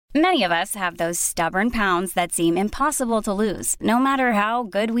Many of us have those stubborn pounds that seem impossible to lose, no matter how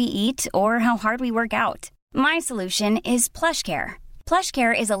good we eat or how hard we work out. My solution is PlushCare.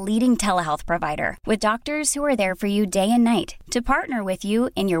 PlushCare is a leading telehealth provider with doctors who are there for you day and night to partner with you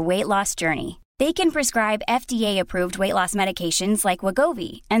in your weight loss journey. They can prescribe FDA-approved weight loss medications like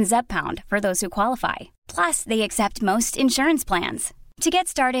Wegovy and Zepbound for those who qualify. Plus, they accept most insurance plans. To get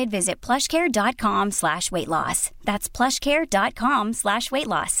started, visit plushcare.com/weightloss. That's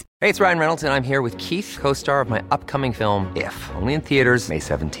plushcare.com/weightloss. Hey, it's Ryan Reynolds, and I'm here with Keith, co-star of my upcoming film, If, only in theaters May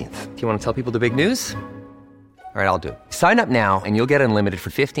 17th. Do you want to tell people the big news? All right, I'll do it. Sign up now and you'll get unlimited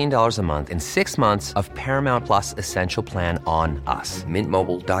for $15 a month and 6 months of Paramount Plus Essential Plan on us.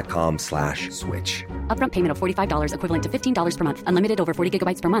 MintMobile.com/switch. Upfront payment of $45 equivalent to $15 per month. Unlimited over 40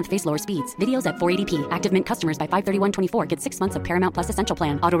 gigabytes per month. Face lower speeds. Videos at 480p. Active Mint customers by 531.24 get 6 months of Paramount Plus Essential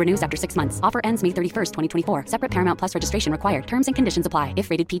Plan. Auto renews after 6 months. Offer ends May 31st, 2024. Separate Paramount Plus registration required. Terms and conditions apply if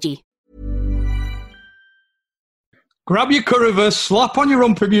rated PG. Grab your currywurst, slap on your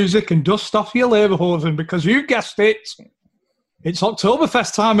rumpy music and dust off your leberhosen because you guessed it. It's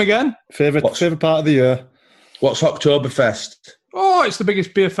Oktoberfest time again. Favourite part of the year. What's Oktoberfest? Oh, it's the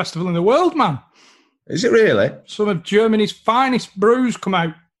biggest beer festival in the world, man. Is it really? Some of Germany's finest brews come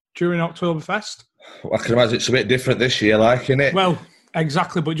out during Oktoberfest. Well, I can imagine it's a bit different this year, like, innit? Well,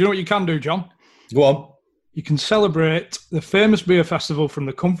 exactly. But do you know what you can do, John? Go on. You can celebrate the famous beer festival from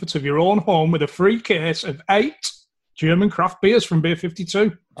the comfort of your own home with a free case of 8 German craft beers from Beer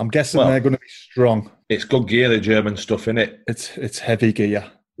 52. I'm guessing they're going to be strong. It's good gear, the German stuff, innit? It's heavy gear.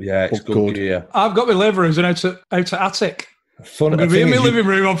 Yeah, it's good gear. I've got my leverers out at Attic. Fun. I'm going to be in my living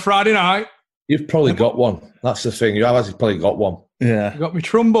room on Friday night. You've probably got one. That's the thing. You have actually probably got one. Yeah. I've got my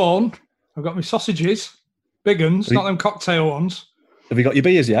trombone. I've got my sausages. Big uns, not them cocktail ones. Have you got your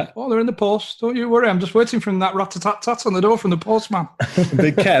beers yet? Oh, they're in the post. Don't you worry. I'm just waiting for that rat-a-tat-tat on the door from the postman.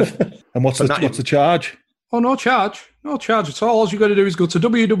 Big Kev. And what's the charge? Oh, no charge. No charge at all. All you've got to do is go to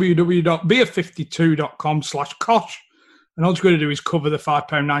www.beer52.com/kosh. And all you've got to do is cover the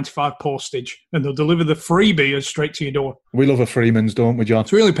 £5.95 postage. And they'll deliver the free beers straight to your door. We love a Freeman's, don't we, John?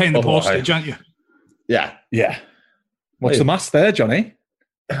 It's really paying the postage, aren't you? Yeah. Yeah. What's the mass there, Johnny?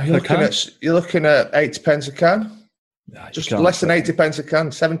 You're looking at 80 pence a can. Just less than 80 pence a can.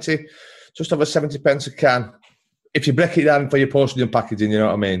 70, just over 70 pence a can. If you break it down for your postage and packaging, you know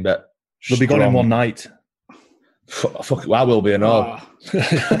what I mean? But they'll be gone in one night. Fuck it, well, I will be and all.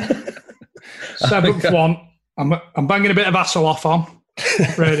 Seventh one. I'm banging a bit of Hasselhoff on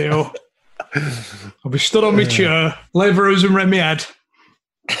radio. I'll be stood on my chair, leverers and Remy head.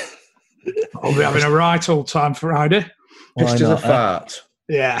 I'll be having a right old time Friday. Just as a fart.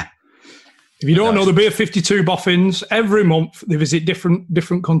 Yeah. If you don't know, the Beer 52 boffins, every month they visit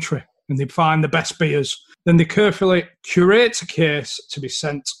different country and they find the best beers. Then they carefully curate a case to be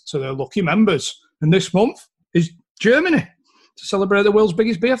sent to their lucky members. And this month is Germany to celebrate the world's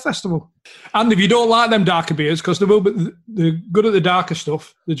biggest beer festival. And if you don't like them darker beers, because they're good at the darker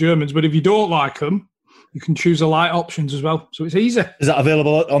stuff, the Germans, but if you don't like them, you can choose the light options as well. So it's easy. Is that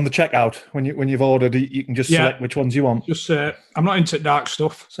available on the checkout? When you've ordered, you can just select which ones you want? Just say, I'm not into dark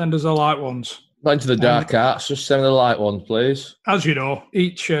stuff. Send us the light ones. Not into the dark arts. Just send me the light ones, please. As you know,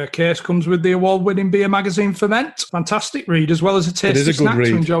 each case comes with the award-winning beer magazine Ferment. Fantastic read, as well as a tasty snack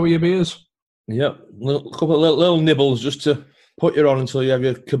to enjoy with your beers. Yep. A couple of little nibbles just to put you on until you have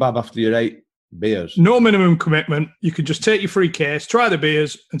your kebab after your 8 beers. No minimum commitment. You can just take your free case, try the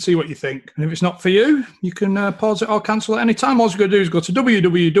beers and see what you think. And if it's not for you, you can pause it or cancel at any time. All you've got to do is go to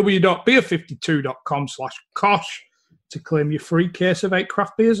www.beer52.com/kosh to claim your free case of 8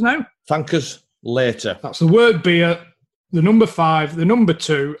 craft beers now. Thank us later. That's the word beer, the number 5, the number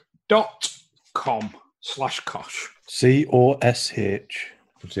 2.com/kosh. COSH.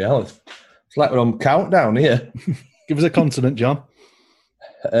 Bloody hell. It's like we're on countdown here. Give us a continent, John.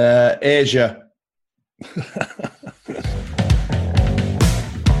 Asia. How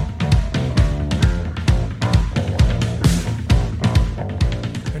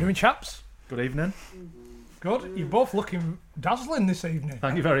you doing, chaps? Good evening. Good. You're both looking dazzling this evening.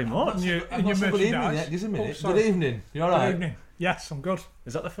 Thank you very much. In your Good evening merchandise. yet, just a minute. Oh, Good evening. You all right? Good evening. Yes, I'm good.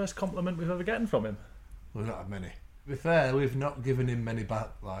 Is that the first compliment we've ever gotten from him? We've not had many. To be fair, we've not given him many back.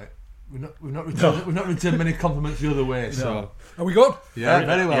 Like we've not returned many compliments the other way. So are we good? Yeah,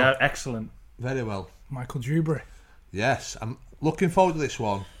 very well. Yeah, excellent. Very well. Michael Dewberry. Yes, I'm looking forward to this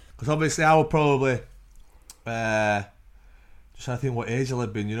one because obviously I will probably just trying to think what age I'll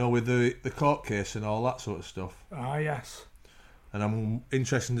have been. You know, with the court case and all that sort of stuff. Ah, yes. And I'm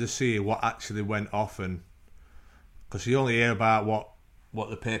interested to see what actually went off, and because you only hear about what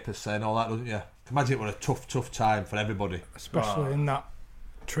the papers say and all that, don't you? Imagine it was a tough time for everybody. Especially in that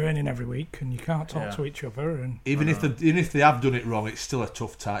training every week, and you can't talk to each other. And even if they have done it wrong, it's still a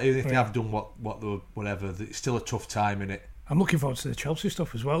tough time. Even if they have done whatever, it's still a tough time, innit? I'm looking forward to the Chelsea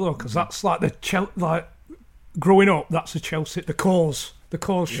stuff as well, though, because that's like growing up. That's the Chelsea, the cause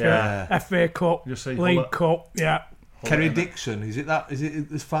shirt, FA Cup, League Cup, Kerry Dixon, is it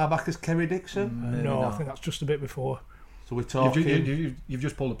as far back as Kerry Dixon? No, I think that's just a bit before. So we're talking. You've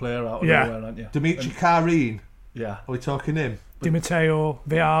just pulled a player out of nowhere, haven't you? Dimitri Karine. Yeah. Are we talking him? Di Matteo,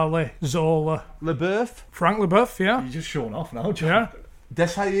 Vialli, Zola, Leboeuf. Frank Leboeuf, yeah. You're just showing off now, John. Yeah.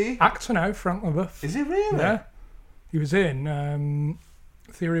 Desailly. Actor now, Frank Leboeuf. Is he really? Yeah. He was in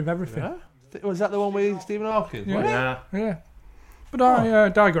Theory of Everything. Yeah. Was that the one with Stephen Hawking? Yeah. But I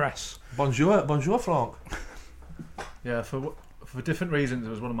digress. Bonjour, Frank. Yeah, for different reasons, it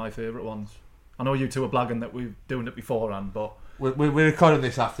was one of my favourite ones. I know you two are blagging that we're doing it beforehand, but we're recording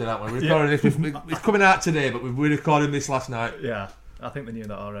this after, aren't we? We're recording this. It's coming out today, but we're recording this last night. Yeah, I think they knew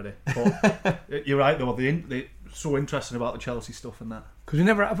that already. But you're right, though. They're so interesting about the Chelsea stuff and that. Because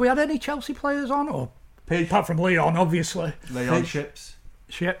have we had any Chelsea players on? Or apart from Leon, obviously. Leon Ships,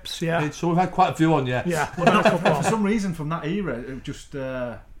 yeah. So we've had quite a few on, yeah. Yeah. For some reason, from that era, it just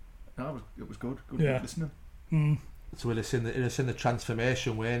it was good. Good listening. Mm. So we'd have seen the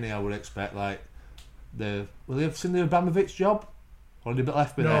transformation, weren't they? I would expect, like will they have seen the Abramovich job? Or had a bit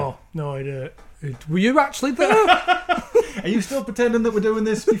left me there? No, I didn't. Were you actually there? Are you still pretending that we're doing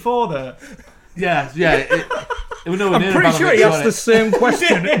this before there? Yeah. I'm pretty sure he asked the same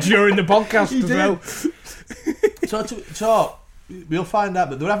question during the podcast as well. So we'll find out.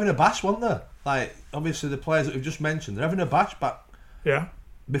 But they're having a bash, weren't they? Like, obviously, the players that we've just mentioned, they're having a bash back. Yeah.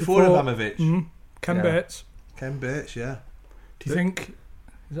 Before Abramovich. Mm-hmm. Ken Bates, yeah. Do you think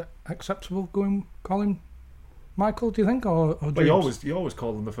is it acceptable call him Michael? Do you think, or well, you always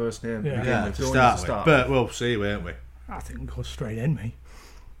call them the first name? To start with. But we'll see, won't we? I think go straight in me.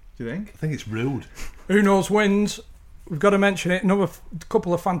 Do you think? I think it's rude. Who knows wins? We've got to mention it. Another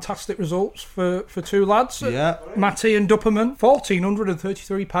couple of fantastic results for two lads. Yeah. Matty and Dupperman,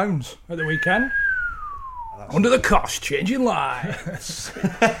 £1,433 at the weekend. Under the cost, changing lives.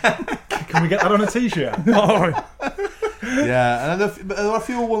 Can we get that on a t-shirt? Yeah, and there were a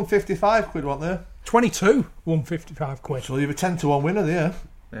few 155 quid, weren't there? 22 155 quid. So you have a 10-1 winner there.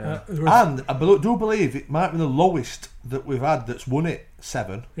 Yeah. And I do believe it might be the lowest that we've had that's won it,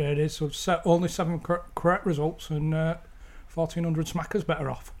 7. Yeah, it is. So only 7 correct results, and 1,400 smackers better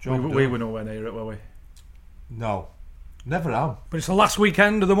off. We were nowhere near it, were we? No, never am. But it's the last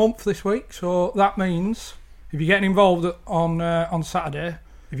weekend of the month this week, so that means if you're getting involved on Saturday,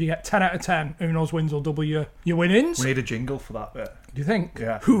 if you get 10 out of 10, Who Knows Wins will double your winnings. We need a jingle for that bit. Do you think?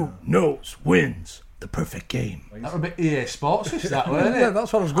 Yeah. Who Knows Wins? The perfect game. That would be EA Sports, is that, weren't it? Yeah,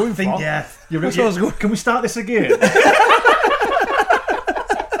 that's what I was going for. Yeah. That's what I was going. Can we start this again? But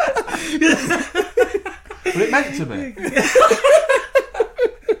it meant to be.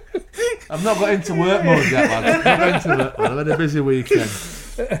 I've not got into work mode yet, man. I've had a busy weekend.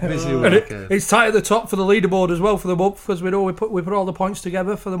 It's tight at the top for the leaderboard as well for the month, because we know we put all the points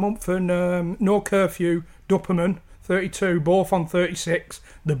together for the month, and No Curfew, Dupperman 32, both on 36.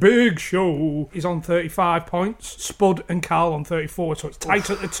 The Big Show is on 35 points. Spud and Carl on 34, so it's tight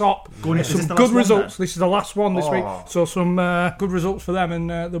at the top. Some good results. This is the last one this week, so some good results for them, and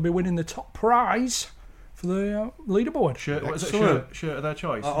they'll be winning the top prize for the leaderboard. Shirt of their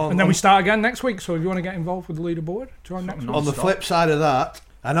choice. And then we start again next week, so if you want to get involved with the leaderboard, join next week. On the flip side of that,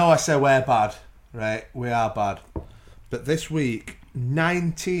 I know I say we're bad, right? We are bad. But this week,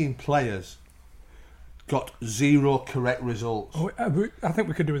 19 players got 0 correct results. I think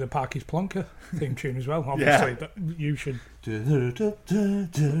we could do with a Parky's Plonker theme tune as well, obviously. But you should. But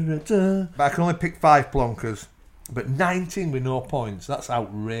I can only pick 5 plonkers. But 19 with no points. That's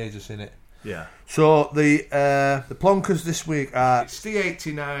outrageous, isn't it? Yeah. So the plonkers this week are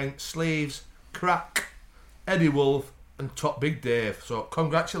C89, Sleeves, Crack, Eddie Wolf, and Top Big Dave. So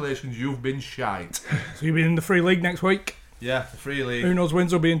congratulations, you've been shite. So you'll be in the free league next week. Yeah, the free league. Who Knows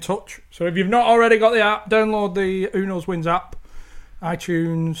Wins will be in touch. So if you've not already got the app, download the Who Knows Wins app,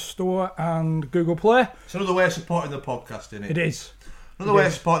 iTunes Store and Google Play. It's another way of supporting the podcast, isn't it? It is. Another way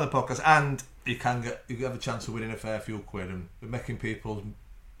of supporting the podcast, and you have a chance of winning a fair few quid, and we're making people's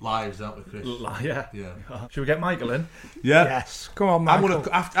lives, aren't we, Chris? Yeah. Should we get Michael in? Yeah. Yes. Come on, Michael. I'm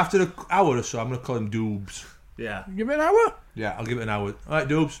gonna after an hour or so, I'm gonna call him Doobs. Yeah. Give it an hour? Yeah, I'll give it an hour. All right,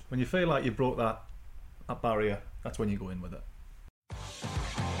 Doobs. When you feel like you broke that barrier, that's when you go in with it.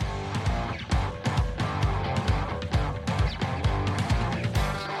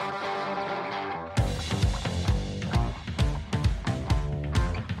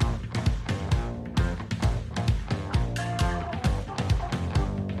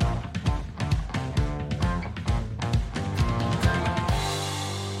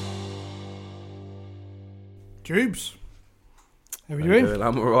 Jubes. How are you doing?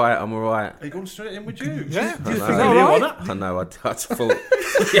 I'm alright. Are you going straight in with Jubes? Yeah. Do you think I all right? I know. I thought.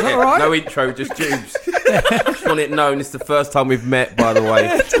 Yeah, right? No intro, just Jubes. Just want it known. It's the first time we've met, by the way.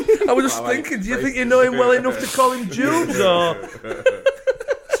 I was just thinking, do you think you know him well enough to call him Jubes? Or?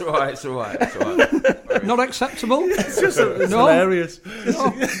 It's all right. Not acceptable? It's hilarious.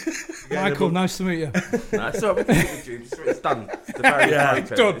 Michael, nice to meet you. No, it's all right. It's done. It's a very done. It's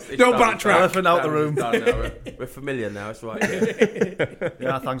Don't done. backtrack. Elephant out the room. It's done now. We're familiar now. It's right. Yeah.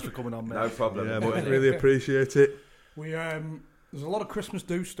 Yeah, thanks for coming on, mate. No problem. Yeah, but I really appreciate it. There's a lot of Christmas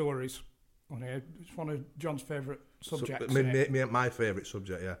do stories on here. It's one of John's favourite subjects. My favourite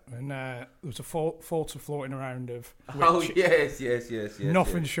subject, yeah. And there was a photo floating around of which Oh yes.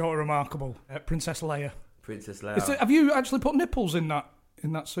 nothing short of remarkable. Princess Leia. Princess Leia. Have you actually put nipples in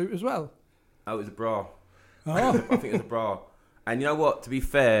that suit as well? Oh, it was a bra. Oh. I think it was a bra. And you know what? To be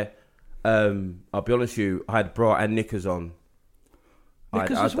fair, I'll be honest with you, I had bra and knickers on.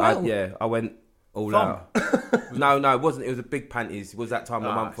 Knickers as well? Yeah, I went all out. No, it wasn't. It was a big panties. It was that time of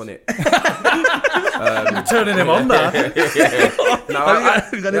the month, wasn't it? You're turning him on there. No, I was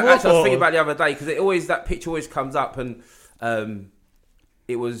thinking about it the other day because that picture always comes up, and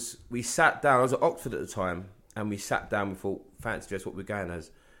we sat down. I was at Oxford at the time, and we sat down. We thought, fancy dress, what we're going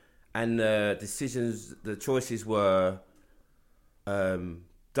as, and the choices were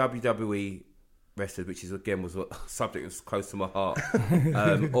WWE wrestlers, which is again was a subject that was close to my heart,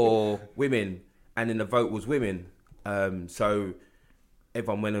 or women, and then the vote was women. So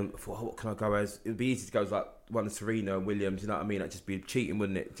everyone went and thought, what can I go as? It'd be easy to go as like one of Serena and Williams, you know what I mean? That'd just be cheating,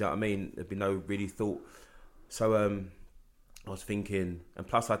 wouldn't it? Do you know what I mean? There'd be no really thought. So I was thinking, and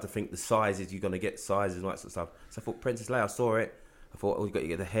plus I had to think the sizes, you're going to get sizes and all that sort of stuff. So I thought Princess Leia, I saw it. I thought, you've got to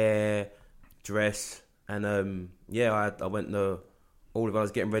get the hair, dress, and I went to all of I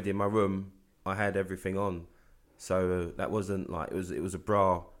was getting ready in my room, I had everything on. So that wasn't like, it was a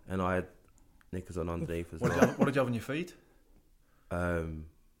bra, and I had knickers on underneath as well. What did you have on your feet?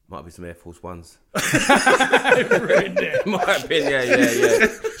 Might be some Air Force Ones. Might have been, yeah.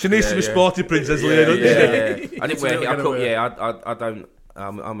 She needs to be sporty, Princess Leia, doesn't she? I didn't wear. I don't.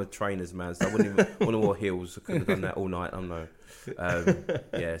 I'm a trainer's man, so I wouldn't have wore heels. I could have done that all night. I know.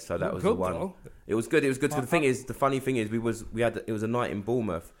 So that was the one. Though. It was good. The funny thing is, it was a night in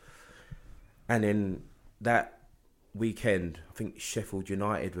Bournemouth, and then that weekend, I think Sheffield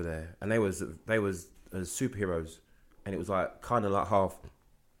United were there, and they was superheroes, and it was like kind of like half,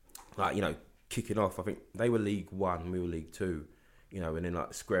 like, you know, kicking off. I think they were League One, we were League Two, you know, and then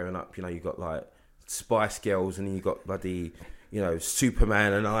like squaring up. You know, you got like Spice Girls, and then you got bloody, you know,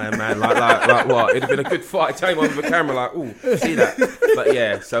 Superman and Iron Man. like what? It'd have been a good fight. Tell him on the camera, like, ooh, see that? But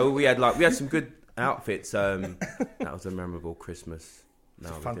yeah, so we had some good outfits. That was a memorable Christmas. It's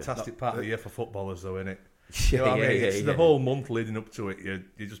a fantastic part of the year for footballers, though, isn't it? Yeah, you know what I mean? yeah, It's yeah. the whole month leading up to it.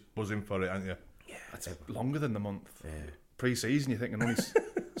 You're just buzzing for it, aren't you? Yeah, It's longer than the month. Yeah. Pre-season, you're thinking only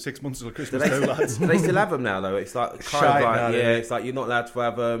 6 months till Do Christmas, they, lads. do they still have them now, though? It's like kind Shite of like, now, yeah, isn't it? it's like you're not allowed to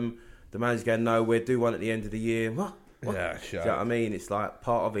have them. The manager's going, no, we'll do one at the end of the year. What? Yeah, Do sure. you know what I mean? It's like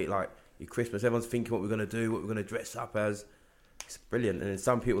part of it, like your Christmas. Everyone's thinking what we're going to do, what we're going to dress up as. It's brilliant. And then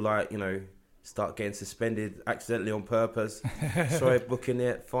some people, like, you know, start getting suspended accidentally on purpose. Sorry, booking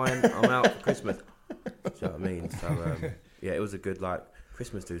it. Fine, I'm out for Christmas. Do you know what I mean? So, yeah, it was a good, like,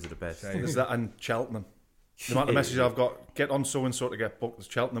 Christmas dues are the best. There's that and Cheltenham. The amount of messages I've got, get on so-and-so to get booked. There's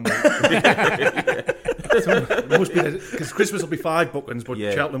Cheltenham week. Because Christmas will be 5 bookings, but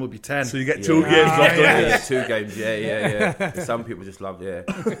Yeah. Cheltenham will be 10. So you get 2 games off, don't you? Yeah, 2 games, yeah. Some people just love, I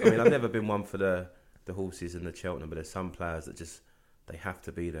mean, I've never been one for the horses and the Cheltenham, but there's some players that just, they have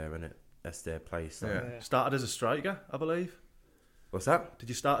to be there, and that's their place. Like. Yeah. Started as a striker, I believe. What's that? Did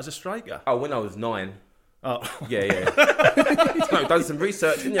you start as a striker? Oh, when I was 9. Oh. Yeah. No, done some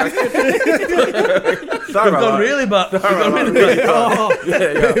research, didn't you? We've gone really bad.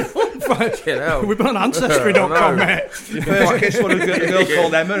 Yeah. We've been on Ancestry.com, mate. Your first kiss was a girl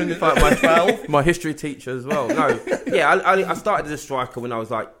called Emma, and my 12. My history teacher as well. No, yeah, I started as a striker when I was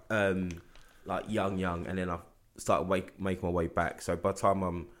like young, and then I started making my way back. So by the time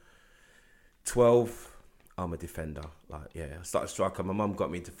I'm 12, I'm a defender. Like, yeah, I started striker. My mum got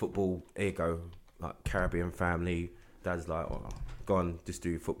me into football. Here you go, like Caribbean family. Dad's like, oh, go on, just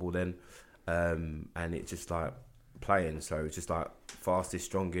do football then. And it's just like playing. So it's just like fastest,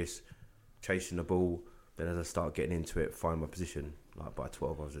 strongest, chasing the ball. Then as I start getting into it, find my position. Like by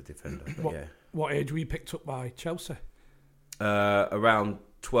 12, I was a defender. But What age were you picked up by Chelsea? Around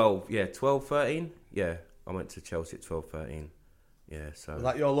 12, 13. Yeah, I went to Chelsea at 12, 13. Yeah, so. Was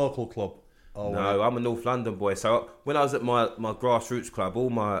that your local club? No, I'm a North London boy. So when I was at my grassroots club, all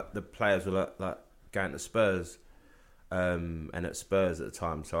the players were like going to Spurs, and at Spurs at the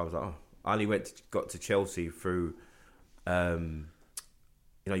time. So I was like, oh, I only got to Chelsea through, you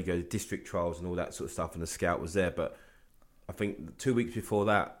go to district trials and all that sort of stuff, and the scout was there. But I think 2 weeks before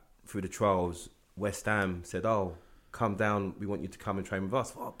that, through the trials, West Ham said, oh, come down, we want you to come and train with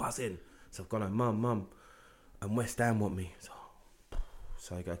us. Oh, buzzing. So I've gone, Mum, and West Ham want me.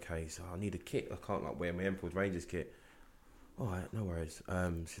 So I go, okay, so I need a kit. I can't wear my Enfield Rangers kit. All right, no worries.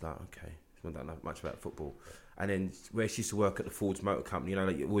 She's like, okay. She don't know much about football. And then where she used to work at the Ford's Motor Company,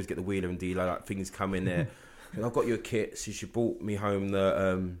 you always get the wheeler and dealer, things come in there. And I've got your kit. So she brought me home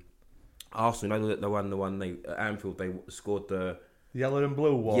the Arsenal, the one they at Anfield, they scored the yellow and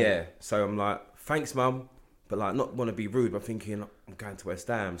blue one. Yeah. So I'm like, thanks, Mum. But not want to be rude, but thinking I'm going to West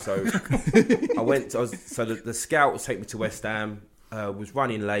Ham. So the scout would take me to West Ham. Was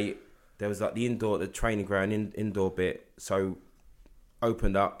running late. There was the training ground indoor bit. So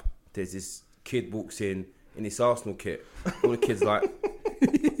opened up. There's this kid walks in this Arsenal kit. All the kids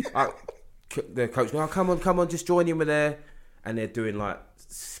the coach. No, come on, just join in with there. And they're doing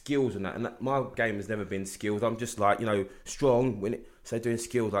skills and that. And my game has never been skills. I'm just strong. So they're doing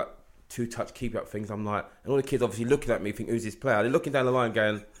skills 2-touch keep up things. I'm and all the kids obviously looking at me, think, who's this player? They're looking down the line,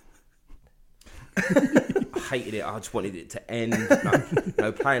 going. I hated it. I just wanted it to end.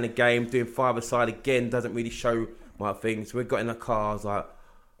 Playing a game, doing 5-a-side again doesn't really show my thing. So we got in the car. I was like,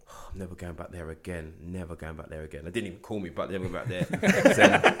 I'm never going back there again. Never going back there again. They didn't even call me, but they went back there.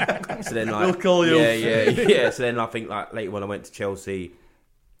 so then they'll call you. Yeah. So then I think later when I went to Chelsea,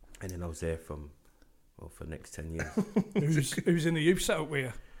 and then I was there for the next 10 years. Who's in the youth setup with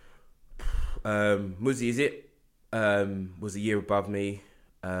you? Muzzy, is it? Was a year above me.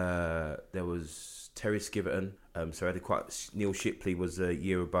 There was Terry Skiverton. So I had Neil Shipley was a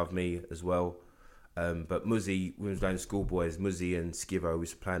year above me as well. But Muzzy, when we was going to schoolboys, Muzzy and Skivo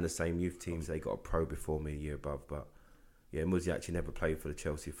was playing the same youth teams. They got a pro before me, a year above. But yeah, Muzzy actually never played for the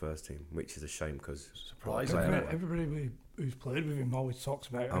Chelsea first team, which is a shame because surprising. Everybody who's played with him always talks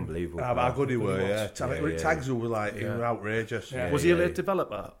about him. Unbelievable. How good he were, yeah. Tags were he were outrageous. Yeah. Was he a late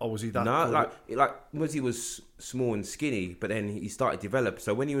developer or was he that? No, Muzzy was small and skinny, but then he started to develop.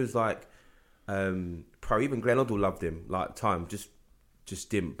 So when he was pro, even Glenn Hoddle loved him. Time just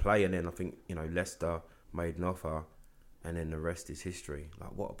didn't play, and then I think Leicester made an offer, and then the rest is history.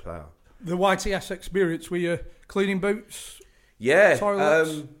 What a player! The YTS experience, were you cleaning boots? Yeah,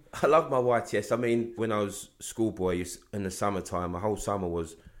 I love my YTS. I mean, when I was schoolboy in the summertime, my whole summer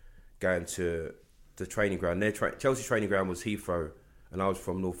was going to the training ground. Chelsea training ground was Heathrow, and I was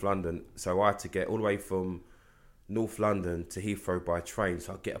from North London, so I had to get all the way from North London to Heathrow by train.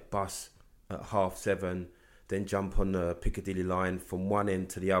 So I'd get a bus at 7:30, then jump on the Piccadilly line from one end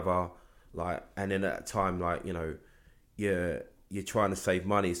to the other, and then at that time, you're trying to save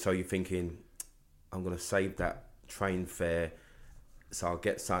money, so you're thinking, I'm gonna save that train fare, so I'll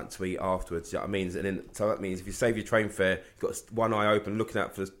get something to eat afterwards. You know what I mean? And then so that means if you save your train fare, you've got one eye open looking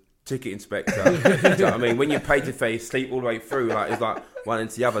out for the ticket inspector. Do you know what I mean? When you paid your fare, you sleep all the way through. It's one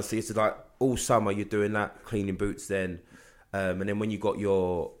into the other. So it's all summer you're doing that, cleaning boots then. And then when you got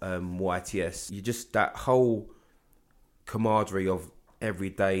your YTS, you just that whole camaraderie of every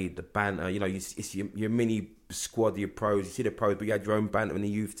day, the banter. It's your mini squad, your pros. You see the pros, but you had your own banter in the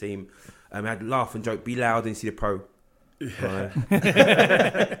youth team. You had laugh and joke, be loud, and you see the pro. Yeah.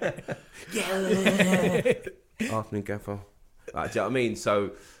 Afternoon gaffer. Do you know what I mean?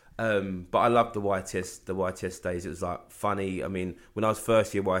 So, but I loved the YTS days. It was funny. I mean, when I was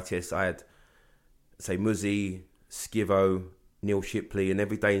first year YTS, I had Muzzy, Skivo, Neil Shipley, and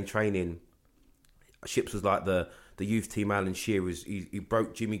every day in training, Ships was the youth team. Alan Shearer he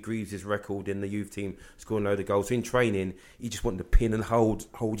broke Jimmy Greaves' record in the youth team, scoring a load of goals. So in training, he just wanted to pin and hold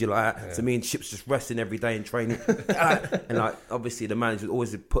you like that. Yeah. So me and Ships just wrestling every day in training, and obviously the manager would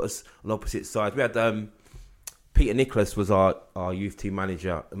always put us on opposite sides. We had Peter Nicholas was our youth team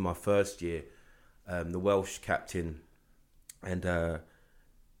manager in my first year, the Welsh captain, and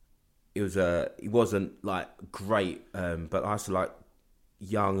he wasn't great, but I was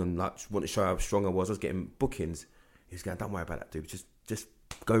young and just want to show how strong I was. I was getting bookings. He was going, don't worry about that, dude. Just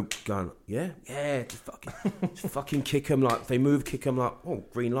go on. Yeah, just fucking kick them. If they move, kick them.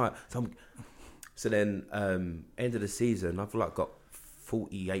 Green light. So then, end of the season, I've got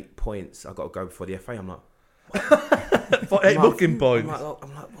 48 points. I got to go before the FA. I'm like, 48 booking points.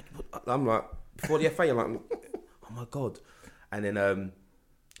 I'm like, before the FA. I'm like, oh my god. And then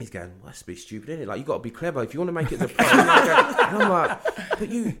he's going, well, that's a bit stupid, isn't it? You got to be clever if you want to make it to the pro. And I'm like, but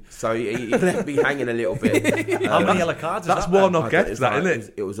you. So he left me hanging a little bit. How many yellow cards? That's one knock gets that, isn't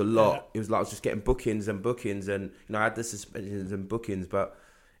it? It was a lot. Yeah. It was I was just getting bookings, and I had the suspensions and bookings, but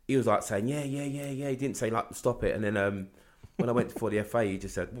he was like saying, yeah. He didn't say like stop it. And then when I went for the FA, he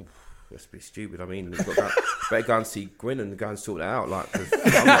just said, that's a bit stupid. I mean, better go and see Gwyn and go and sort that out. Like,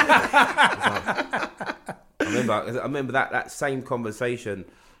 I remember that same conversation.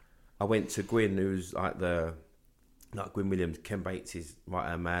 I went to Gwyn, who's like Gwyn Williams, Ken Bates'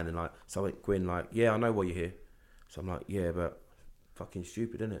 right-hand man, and like, so I went, Gwyn, like, yeah, I know why you're here. So I'm like, yeah, but fucking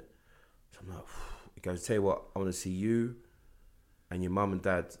stupid, isn't it? So I'm like, he goes, tell you what, I want to see you and your mum and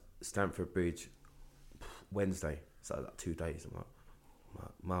dad Stamford Bridge Wednesday. So like 2 days. I'm like,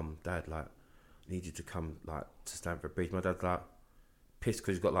 mum, dad, like, I need you to come like to Stamford Bridge. My dad's like pissed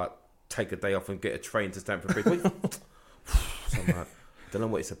because he's got like take a day off and get a train to Stamford Bridge. So I'm like, don't know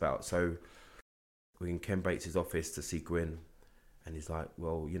what it's about. So we're in Ken Bates' office to see Gwyn, and he's like,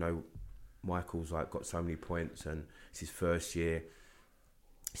 well, you know, Michael's like got so many points and it's his first year.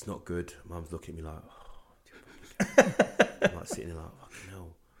 It's not good. Mum's looking at me like, I'm like sitting there like, fucking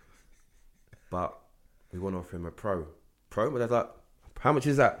hell. But we want to offer him a pro. My dad's like, how much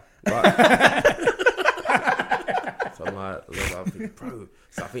is that? Like, so I'm like, I think pro.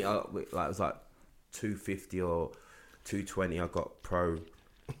 So I think it was like 250 or 220. I got pro. So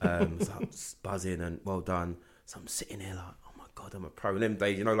I'm buzzing and well done. So I'm sitting there like, oh my God, I'm a pro. And them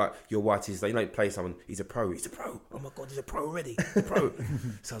days, you know, like your whiteys, you know, you play someone, he's a pro. Oh my God, he's a pro already. He's a pro.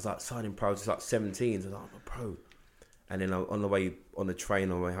 So I was like signing pro, just like 17. So I was like, I'm a pro. And then on the way on the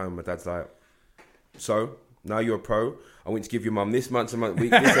train on the way home, my dad's like, so now you're a pro. I went to give your mum this month,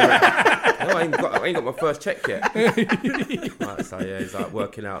 week. This no, I ain't got my first check yet. Like, so yeah, he's like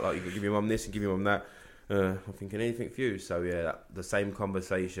working out like you can give your mum this and give your mum that. I'm thinking anything for you. So yeah, the same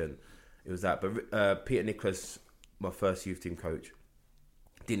conversation. It was that. But Peter Nicholas, my first youth team coach,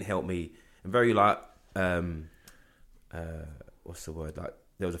 didn't help me. And very like, what's the word? Like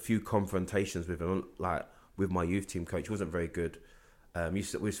there was a few confrontations with him, like with my youth team coach. He wasn't very good.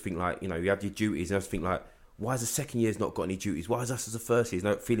 Used to always think like, you know, you have your duties, and I was think like, why has the second year's not got any duties? Why is us as the first year's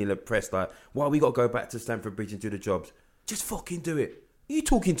not feeling oppressed? Like, why we got to go back to Stamford Bridge and do the jobs? Just fucking do it. Who are you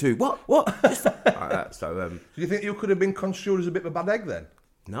talking to? What? Just like that. So, do you think you could have been construed as a bit of a bad egg then?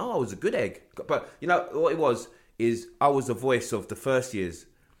 No, I was a good egg. But you know what it was is I was the voice of the first years.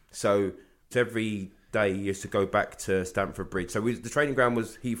 So every day you used to go back to Stamford Bridge. So the training ground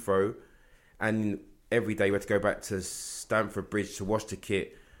was Heathrow, and every day we had to go back to Stamford Bridge to wash the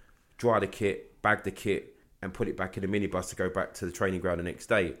kit, dry the kit, bag the kit, and put it back in the minibus to go back to the training ground the next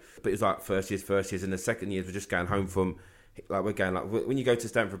day. But it was like first years, and the second years we're just going home from, like we're going like, when you go to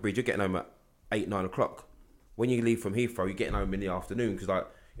Stamford Bridge, you're getting home at 8-9 o'clock. When you leave from Heathrow, you're getting home in the afternoon, because like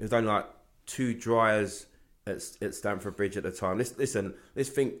it was only like 2 dryers at Stamford Bridge at the time. Let's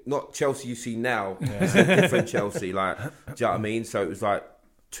think, not Chelsea you see now, it's a different Chelsea, like, do you know what I mean? So it was like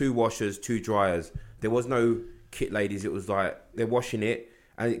 2 washers, 2 dryers. There was no kit ladies. It was like they're washing it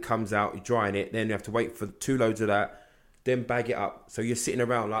and it comes out, you're drying it, then you have to wait for 2 loads of that, then bag it up. So you're sitting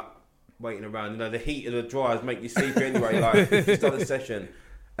around like waiting around. You know, the heat of the dryers make you sleepy anyway. Like just on the session.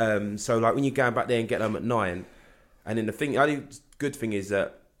 So like when you're going back there and get home at 9, and then the only good thing is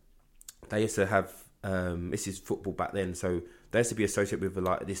that they used to have this is football back then, so they used to be associated with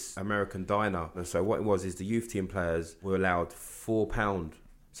like this American diner. And so what it was is the youth team players were allowed £4.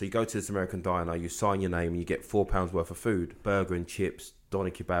 So you go to this American diner, you sign your name, and you get £4 worth of food, burger and chips, doner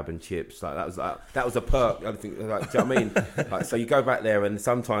kebab and chips. Like that was a perk. I think, like, do you know what I mean? Like, so you go back there, and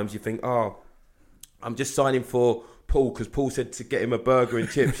sometimes you think, oh, I'm just signing for Paul because Paul said to get him a burger and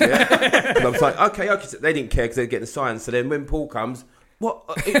chips. Yeah, and I was like, okay. So they didn't care because they're getting signed. So then when Paul comes, what?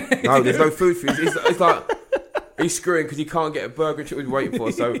 No, there's no food for you. It's like he's screwing because he can't get a burger and chip he's waiting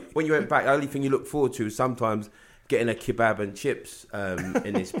for. So when you went back, the only thing you look forward to is sometimes getting a kebab and chips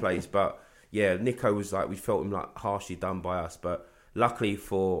in this place. But yeah, Nico was like, we felt him like harshly done by us. But luckily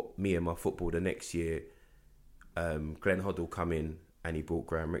for me and my football, the next year, Glenn Hoddle come in and he brought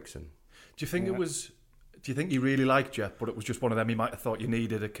Graham Rickson. Do you think it was? Do you think he really liked you, but it was just one of them he might have thought you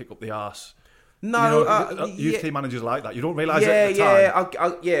needed a kick up the arse? No, you know, youth team managers like that. You don't realise it at the time.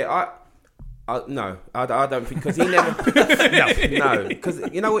 I don't think, because he never. No, because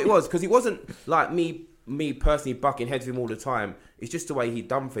you know what it was, because it wasn't like me personally bucking heads with him all the time. It's just the way he'd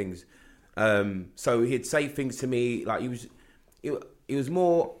done things. So he'd say things to me like he was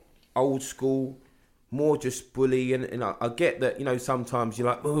more old school, more just bully, and I get that, you know, sometimes you're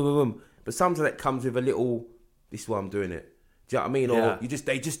like, but sometimes that comes with a little, this is why I'm doing it. Do you know what I mean? Or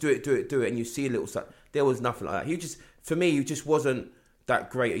they just do it, and you see a little stuff. There was nothing like that. For me, he just wasn't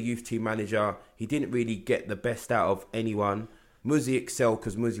that great a youth team manager. He didn't really get the best out of anyone. Muzzy excelled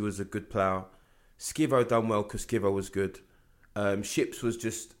because Muzzy was a good player. Skivo done well because Skivo was good. Ships was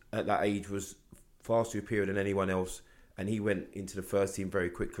just, at that age, was far superior than anyone else. and he went into the first team very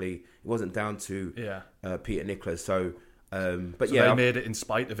quickly. It wasn't down to Peter Nicholas. So they made it in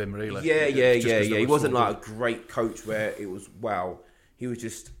spite of him, really. Yeah. He wasn't like a great coach where it was wow. He was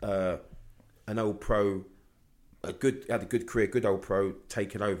just an old pro, had a good career, good old pro,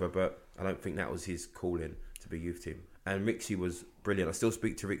 taken over. But I don't think that was his calling to be youth team. And Rixie was brilliant. I still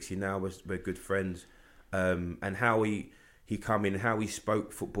speak to Rixie now. We're good friends. And how he come in, how he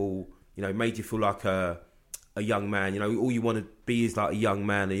spoke football, you know, made you feel like a young man. You know, all you want to be is like a young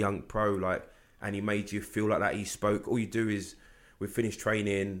man, a young pro, like, and he made you feel like that. He spoke. All you do is we finish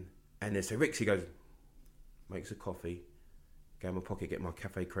training, and then so Rixie goes, makes a coffee, go in my pocket, get my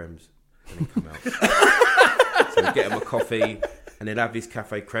cafe cremes, and then come out. So we get him a coffee, and then have his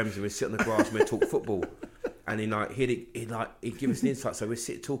cafe cremes, and we sit on the grass and we talk football. And then like he'd give us an insight. So we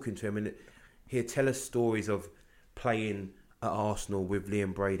sit talking to him, and he'd tell us stories of playing at Arsenal with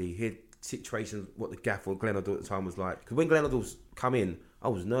Liam Brady. He'd situations what the gaffer Glenn Hoddle at the time was like. Because when Glenn Hoddle's come in, I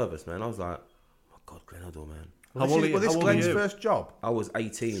was nervous, man. I was like, oh my God, Glenn Hoddle, man. Was this Glenn's first job? I was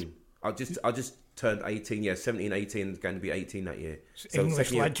 18. I just turned 18. Yeah, 17, 18. Going to be 18 that year. So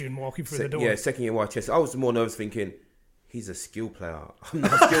English legend walking through the door. Yeah, second year YTS. I was more nervous, thinking, he's a skill player. I'm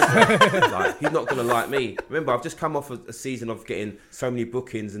not a skill player. Like, he's not going to like me. Remember, I've just come off a season of getting so many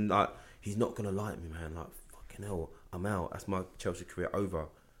bookings, and like, he's not going to like me, man. Like, fucking hell, I'm out. That's my Chelsea career over.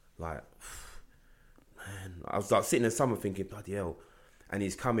 Like, man, I was like sitting in summer thinking, bloody hell. And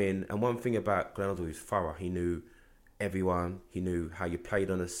he's come in, and one thing about Glenn Hoddle is thorough. He knew everyone. He knew how you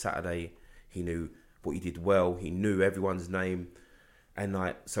played on a Saturday. He knew what you did well. He knew everyone's name. And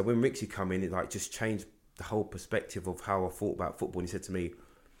like, so when Rixie come in, it like just changed the whole perspective of how I thought about football. And he said to me,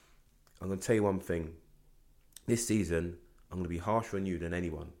 I'm going to tell you one thing. This season, I'm going to be harsher on you than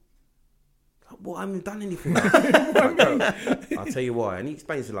anyone. Like, well, I haven't done anything. I'll tell you why. And he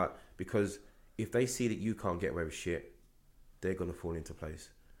explains it like, because if they see that you can't get away with shit, they're going to fall into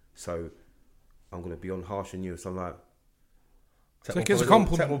place. So I'm going to be on harsh on you. So I'm like, take it as a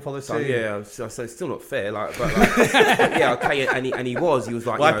compliment. So, yeah, so it's still not fair. Like, but yeah, okay. And he was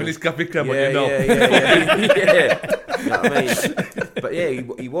like wiping his coffee creme on your knob. Yeah. You know what I mean? But yeah,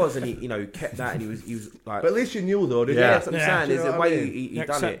 he was, and he kept that, and he was like. But at least you knew, though, didn't you? Yeah, that's what I'm saying. There's a way he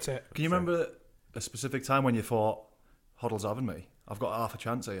done it. Can you remember a specific time when you thought, Hoddle's having me? I've got half a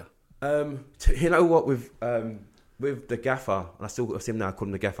chance here. You know what, with the gaffer, and I still got him now. I call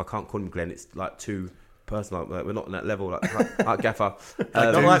him the gaffer. I can't call him Glenn. It's like too personal. Like, we're not on that level. Like gaffer.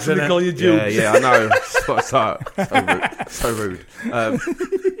 Don't like to call you Jukes. Yeah, I know. So rude.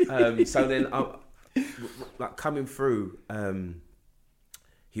 So then, like coming through,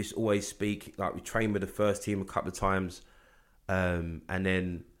 he used to always speak. Like, we trained with the first team a couple of times, and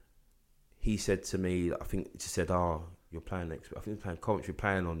then he said to me, I think he just said, "Oh, you're playing next week. I think you're playing Coventry,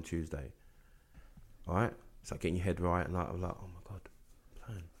 playing on Tuesday. All right." It's like getting your head right, and like, I'm like, oh my God,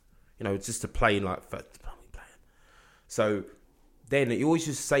 playing. You know, it's just a playing like playing. So then he always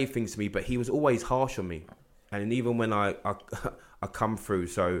just say things to me, but he was always harsh on me. And even when I come through,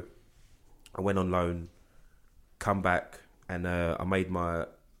 so I went on loan, come back, and I made my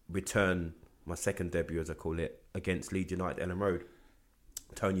return, my second debut as I call it, against Leeds United, Ellen Road,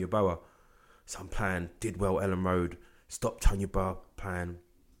 Tony Yeboah. So I'm playing, did well, Ellen Road, stopped Tony Yeboah playing.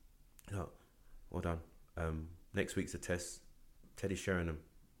 You know, well done. Next week's a test. Teddy Sheringham,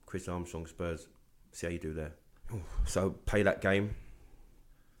 Chris Armstrong, Spurs. See how you do there. So play that game.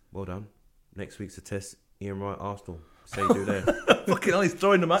 Well done. Next week's a test. Ian Wright, Arsenal. See how you do there. Fucking hell, he's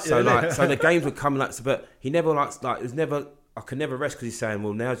throwing them at you. So the games would come like, but he never like it was never. I could never rest because he's saying,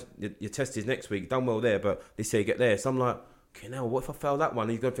 well, now your test is next week. Done well there, but this year you get there. So I'm like, okay, now what if I fail that one?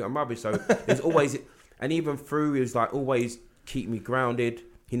 He's gonna think I'm rubbish. So there's always, and even through, he was like always keep me grounded.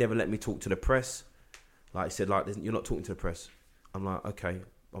 He never let me talk to the press. Like he said, like, you're not talking to the press. I'm like, okay.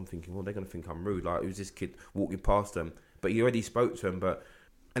 I'm thinking, well, they're going to think I'm rude. Like, it was this kid walking past them. But he already spoke to them.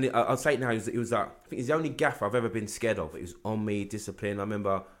 I'll say it now, it was like, I think he's the only gaffer I've ever been scared of. It was on me, discipline. I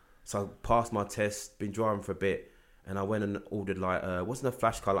remember, so I passed my test, been driving for a bit, and I went and ordered, like, wasn't a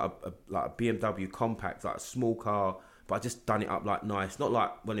flash car, like a BMW compact, like a small car, but I just done it up, like, nice. Not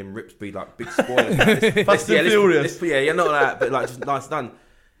like when in Ripsby, like, big spoilers. Fast and Furious. Yeah, not like that, but, like, just nice done.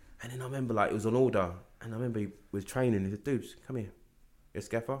 And then I remember, like, it was on order. And I remember he was training. He said, dudes, come here. You're a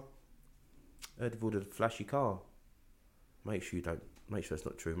scaffer. I heard you've ordered a flashy car. Make sure it's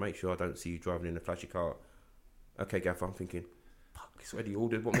not true. Make sure I don't see you driving in a flashy car. Okay, gaffer. I'm thinking, fuck, it's already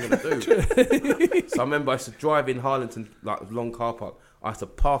ordered. What am I going to do? So I remember I used to drive in Harlington, like a long car park. I used to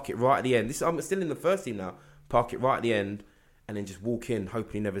park it right at the end. I'm still in the first team now. Park it right at the end and then just walk in,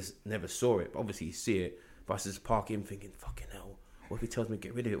 hoping he never saw it. But obviously you see it. But I used to just park in thinking, fucking hell. What if he tells me to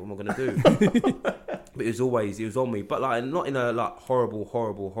get rid of it? What am I going to do? But it was on me. But like not in a like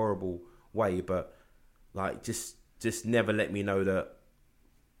horrible way, but like just never let me know that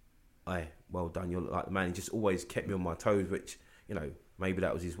well done, you're like the man. He just always kept me on my toes, which, you know, maybe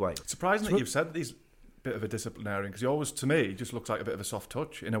that was his way. It's surprising that you've said he's a bit of a disciplinarian, because he always, to me, just looks like a bit of a soft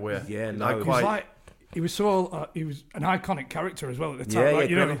touch in a way. Yeah, no. He was an iconic character as well at the time.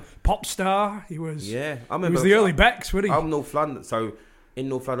 You know, pop star. He was. Yeah, I remember. He was the early Becks, wasn't he? I'm North London, so in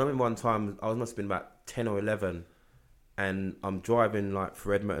North London, I remember one time I must have been about 10 or 11, and I'm driving like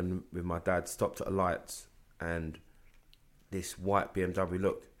for Edmonton with my dad. Stopped at the lights, and this white BMW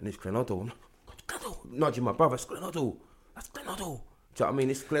looked, and it's Glenn Hoddle. Nudging my brother, it's Glenn Hoddle. That's Glenn Hoddle. Do you know what I mean?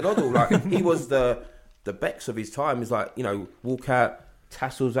 It's Glenn Hoddle. Like, he was the Becks of his time. He's like, you know, walk out,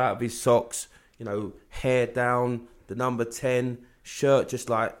 tassels out of his socks, you know, hair down, the number 10, shirt just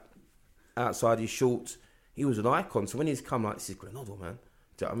like outside his shorts. He was an icon. So when he's come, like, this is Glenn Hoddle, man.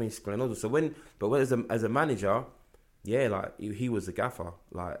 Do you know what I mean? It's Glenn Hoddle. So when as a manager, yeah, like, he was a gaffer,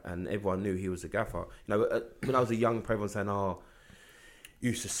 like, and everyone knew he was a gaffer. You know, when I was a young player, everyone saying,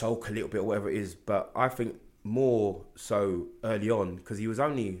 used to sulk a little bit or whatever it is, but I think more so early on, because he was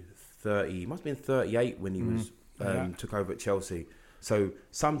only 30, he must have been 38 when he was took over at Chelsea. So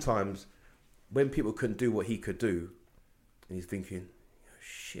sometimes when people couldn't do what he could do, and he's thinking,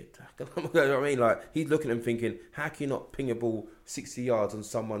 shit, you know what I mean? Like, he's looking at him thinking, how can you not ping a ball 60 yards on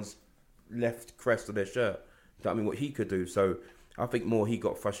someone's left crest of their shirt? You know what I mean? What he could do. So I think more he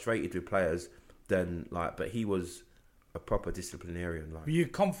got frustrated with players than like, but he was a proper disciplinarian. Like, were you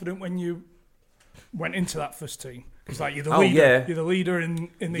confident when you went into that first team? Because like you're the leader. Yeah. You're the leader in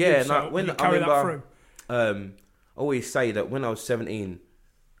the youth, so when you carry that through. I always say that when I was 17,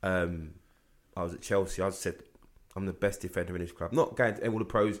 I was at Chelsea. I said I'm the best defender in this club. Not going to all the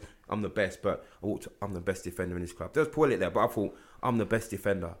pros. I'm the best, but I'm the best defender in this club. There was Paul there, but I thought I'm the best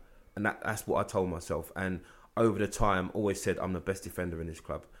defender, and that's what I told myself. And over the time, always said I'm the best defender in this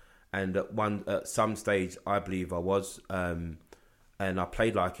club. And at some stage, I believe I was, and I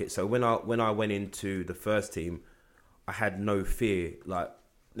played like it. So when I went into the first team, I had no fear. Like,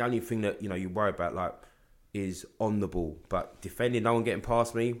 the only thing that, you know, you worry about, like, is on the ball, but defending, no one getting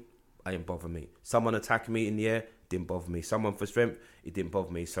past me, it didn't bother me. Someone attacking me in the air, didn't bother me. Someone for strength, it didn't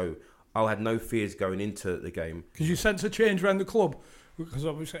bother me. So I had no fears going into the game. Because you sense a change around the club, because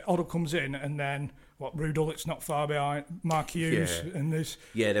obviously Hoddle comes in, and then Ruud Gullit's not far behind, Mark Hughes, and this.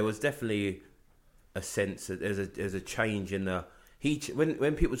 Yeah, there was definitely a sense that there's a change in the.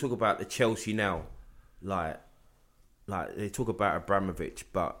 When people talk about the Chelsea now, like they talk about Abramovich,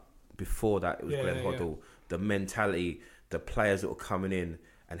 but before that it was Glenn Hoddle. Yeah. The mentality, the players that were coming in,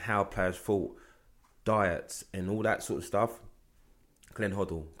 and how players thought, diets and all that sort of stuff. Glenn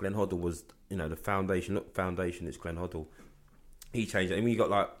Hoddle was, you know, the foundation. Look, foundation is Glenn Hoddle. He changed it. I mean, you got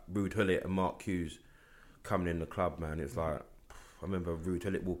like Ruud Gullit and Mark Hughes coming in the club, man. It's like, I remember Ruud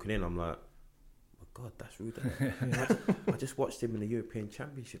Gullit walking in. I'm like, oh God, that's Ruud Gullit. I just watched him in the European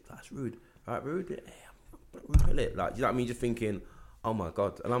Championship. That's Ruud. Right, Ruud Gullit. Like, you know what I mean? Just thinking, oh my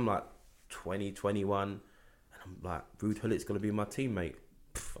God. And I'm like 20, 21. And I'm like, Ruud Gullit's going to be my teammate.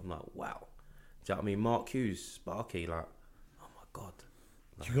 I'm like, wow. Do you know what I mean? Mark Hughes, Sparky, like, oh my God.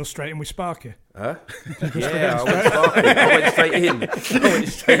 Did you go straight in with Sparky? Huh? Yeah, I went straight in.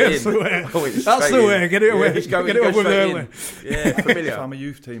 That's the way. Get it away. Get it over early. Yeah, familiar. If I'm a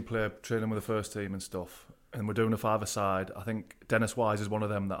youth team player training with the first team and stuff, and we're doing a five-a-side, I think Dennis Wise is one of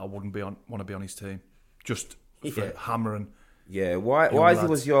them that I wouldn't want to be on his team. Just for hammering. Yeah, Wise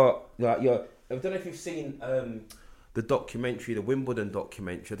was your. I don't know if you've seen the documentary, the Wimbledon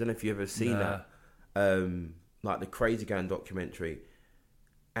documentary. I don't know if you've ever seen that. Like the Crazy Gang documentary.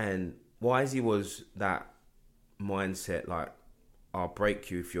 And Wisey was that mindset, like, I'll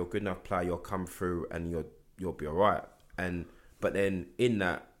break you if you're a good enough player, you'll come through and you'll be all right. But then in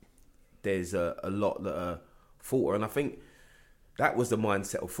that, there's a lot that are falter. And I think that was the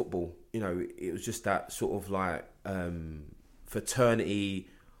mindset of football. You know, it was just that sort of like fraternity,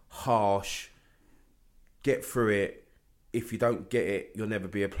 harsh, get through it. If you don't get it, you'll never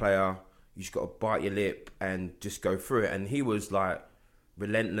be a player. You just got to bite your lip and just go through it. And he was like,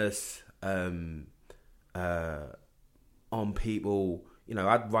 relentless on people. You know,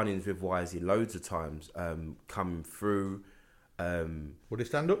 I'd run-ins with Wisey loads of times coming through. Would he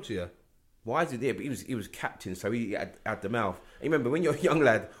stand up to you? Wisey did, but he was captain, so he had the mouth. And remember, when you're a young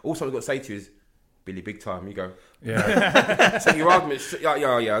lad, all someone's got to say to you is, Billy, big time. You go, yeah. So your argument,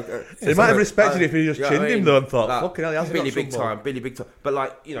 yeah. He might have respected it if he just chinned him though and thought, like, fucking hell, he hasn't Billy, got big time, Billy, big time. But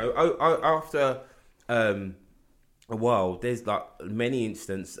like, you know, after a while, there's like many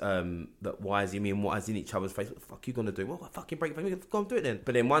instances that Wisey, me and Wisey in each other's face. What the fuck you gonna do? What fucking break? Go and do it then.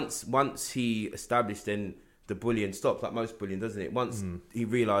 But then once he established, then the bullying stops. Like most bullying, doesn't it? Once he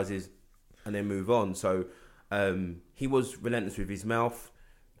realizes, and then move on. So he was relentless with his mouth.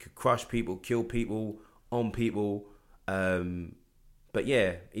 He could crush people, kill people, on people. But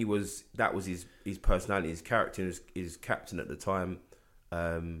yeah, that was his personality, his character, his captain at the time.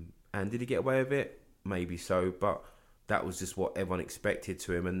 And did he get away with it? Maybe so, but that was just what everyone expected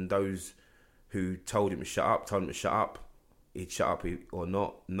to him. And those who told him to shut up, he'd shut up or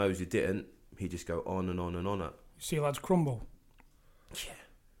not. And those who didn't, he'd just go on and on and on. You see lads crumble.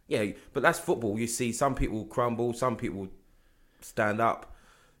 Yeah, but that's football. You see some people crumble, some people stand up,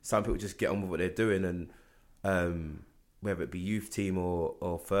 some people just get on with what they're doing. And whether it be youth team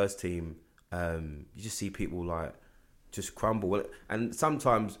or first team, you just see people like just crumble. And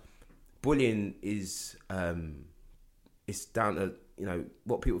sometimes bullying is it's down to, you know,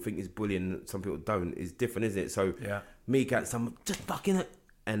 what people think is bullying, some people don't, is different, isn't it? So me getting someone just fucking it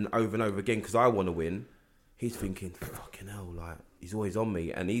and over again because I want to win, he's thinking fucking hell, like he's always on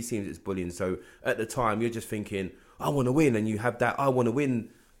me, and he seems it's bullying. So at the time you're just thinking I want to win, and you have that I want to win,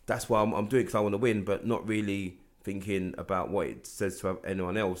 that's why I'm doing it, because I want to win, but not really thinking about what it says to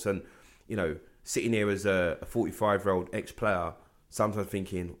anyone else. And you know, sitting here as a 45-year-old ex-player, sometimes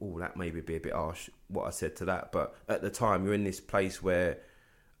thinking, oh, that maybe be a bit harsh, what I said to that. But at the time, you're in this place where...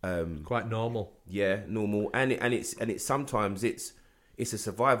 quite normal. Yeah, normal. And it's sometimes it's a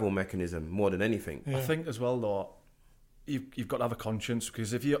survival mechanism more than anything. Yeah. I think as well, though, you've got to have a conscience,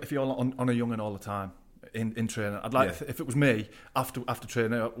 because if you're on a young'un all the time, in training, I'd like, if it was me, after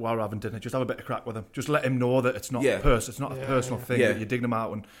training while we're having dinner, just have a bit of crack with him. Just let him know that it's not it's not a personal thing, that you're digging him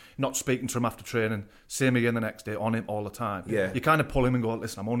out and not speaking to him after training. See him again the next day, on him all the time. Yeah. You kind of pull him and go,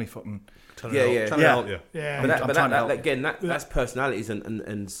 listen, I'm only fucking trying to help you. Yeah. But that again, that's personalities,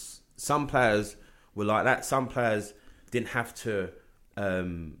 and some players were like that. Some players didn't have to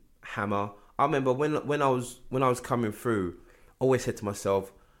hammer. I remember when I was coming through, I always said to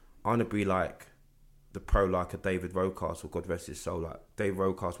myself, I want to be like the pro, like a David Rocastle, God rest his soul. Like Dave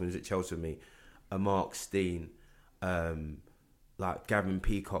Rocastle when he was at Chelsea with me, a Mark Steen, like Gavin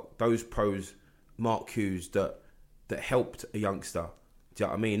Peacock, those pros, Mark Hughes that helped a youngster. Do you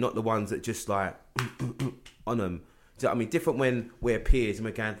know what I mean? Not the ones that just like on them. Do you know what I mean? Different when we're peers and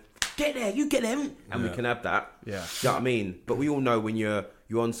we're going, get there, you get them, and we can have that. Yeah. Do you know what I mean? But we all know when you're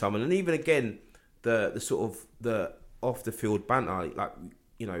on someone, and even again the sort of the off the field banter, like,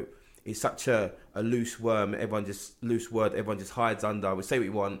 you know, it's such a loose worm. Everyone just hides under. We say what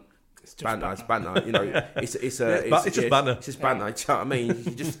you want. It's banter. It's banter. You know, it's just banter. It's just banter. Do you know what I mean?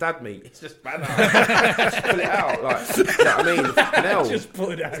 You just stabbed me. It's just banter. Just pull it out. Like, do you know what I mean? Hell, just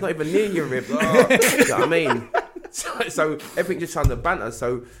pull it out. It's not even near your rib. Oh, do you know what I mean? So everything just under banter.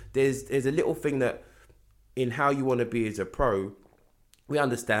 So there's a little thing that in how you want to be as a pro, we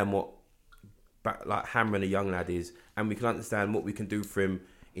understand what like hammering a young lad is, and we can understand what we can do for him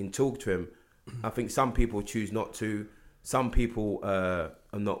in talk to him. I think some people choose not to. Some people are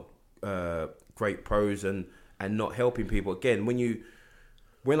not great pros and not helping people. Again,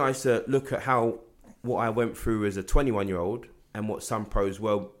 when I used to look at what I went through as a 21-year-old and what some pros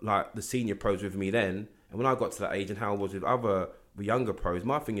were, like the senior pros with me then, and when I got to that age and how I was with other younger pros,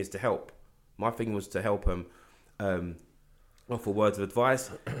 my thing is to help. My thing was to help them, offer words of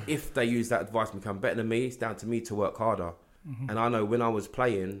advice. If they use that advice and become better than me, it's down to me to work harder. Mm-hmm. And I know when I was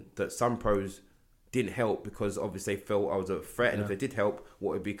playing that some pros didn't help because obviously they felt I was a threat, and if they did help,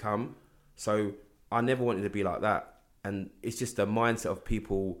 what would become. So I never wanted to be like that. And it's just a mindset of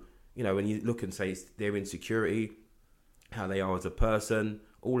people, you know, when you look and say their insecurity, how they are as a person,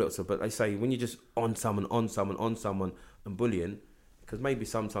 all that stuff. But they say when you're just on someone and bullying, because maybe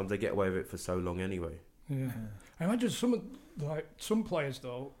sometimes they get away with it for so long anyway. Yeah. I imagine some players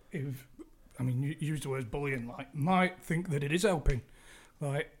though, you use the word bullying, like, might think that it is helping,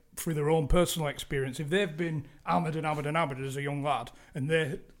 like, through their own personal experience. If they've been hammered as a young lad, and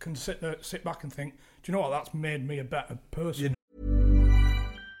they can sit back and think, do you know what, that's made me a better person.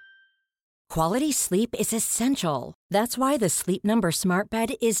 Quality sleep is essential. That's why the Sleep Number Smart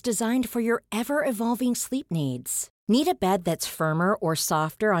Bed is designed for your ever-evolving sleep needs. Need a bed that's firmer or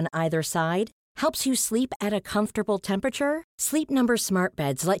softer on either side? Helps you sleep at a comfortable temperature? Sleep Number Smart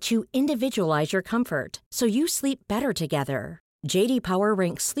Beds let you individualize your comfort, so you sleep better together. JD Power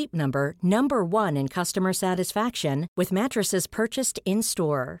ranks Sleep Number number 1 in customer satisfaction with mattresses purchased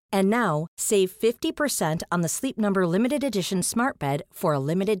in-store. And now, save 50% on the Sleep Number Limited Edition Smart Bed for a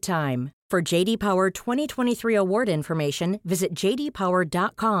limited time. For JD Power 2023 award information, visit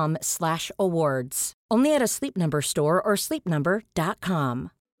jdpower.com/awards. Only at a Sleep Number store or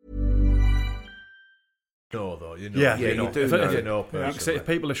sleepnumber.com. No, though, you know. Yeah, you know. do. If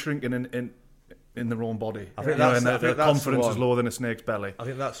people are shrinking in their own body, I think their confidence is lower than a snake's belly. I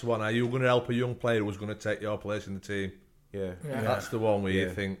think that's the one. Are you going to help a young player who's going to take your place in the team? Yeah. That's the one where you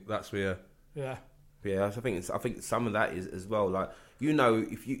think that's where. Yeah. I think some of that is as well. Like, you know,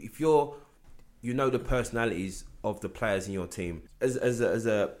 if you're you know the personalities of the players in your team. As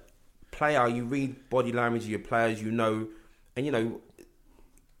a player, you read body language of your players. You know, and you know,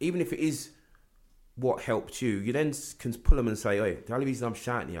 even if it is what helped you, you then can pull them and say, "Hey, the only reason I'm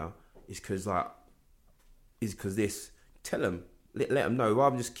shouting you is because this." Tell them, let them know,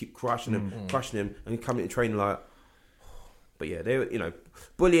 rather than just keep crushing them, and coming to training like. But yeah,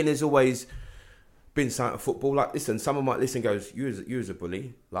 bullying has always been something of football. Like, listen, someone might listen and goes, you as a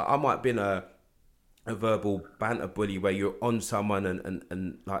bully. Like, I might have been a verbal banter bully where you're on someone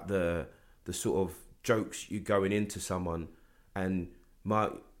and like the sort of jokes you're going into someone, and my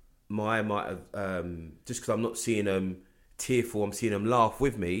might have just because I'm not seeing them tearful, I'm seeing them laugh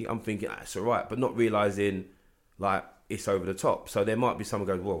with me. I'm thinking that's all right, but not realising like it's over the top. So there might be someone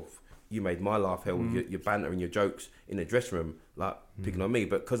goes, well, you made my life hell with your banter and your jokes in the dressing room, like picking on me.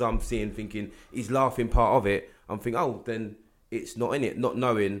 But because I'm thinking he's laughing part of it, I'm thinking, oh, then it's not in it, not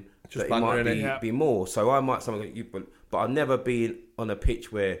knowing just that it might be more. So I might something like but I've never been on a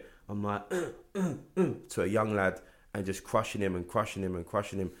pitch where I'm like to a young lad and just crushing him and crushing him and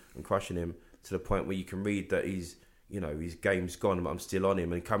crushing him and crushing him to the point where you can read that he's, his game's gone, but I'm still on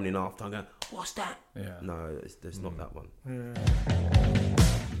him, and coming in after, I'm going, what's that? Yeah. No, there's not that one. Yeah.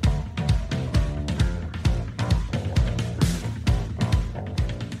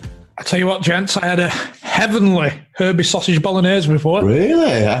 I tell you what, gents, I had a heavenly Herbie sausage bolognese before.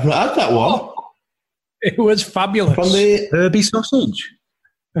 Really? I've not had that one. It was fabulous. From the Herbie sausage?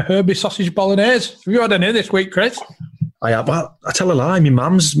 A Herbie sausage bolognese. Have you had any this week, Chris? I have. Well, I tell a lie. My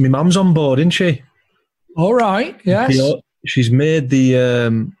mum's on board, isn't she? All right. Yes. She's made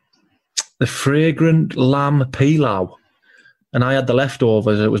the fragrant lamb pilau, and I had the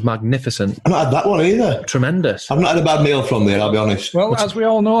leftovers. It was magnificent. I've not had that one either. Tremendous. I've not had a bad meal from there, I'll be honest. Well, as we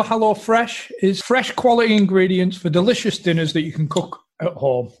all know, HelloFresh is fresh quality ingredients for delicious dinners that you can cook at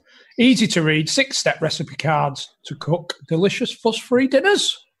home. Easy to read, 6-step recipe cards to cook delicious fuss-free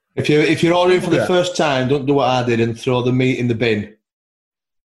dinners. If you're ordering for the first time, don't do what I did and throw the meat in the bin.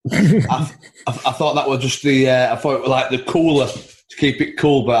 I thought that was just I thought it was like the cooler to keep it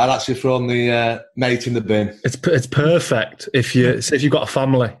cool, but I'd actually thrown the meat in the bin. It's perfect if you've got a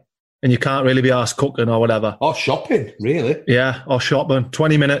family and you can't really be arsed cooking or whatever. Or shopping, really. Yeah, or shopping.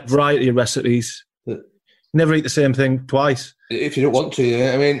 20-minute variety of recipes. Never eat the same thing twice. If you don't want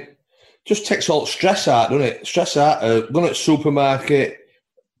to, I mean, just takes all the stress out, doesn't it? Stress out, going to the supermarket,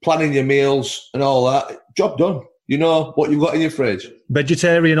 planning your meals and all that. Job done. You know what you've got in your fridge.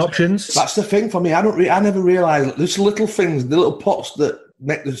 Vegetarian options. That's the thing for me. I never realised there's little things, the little pots that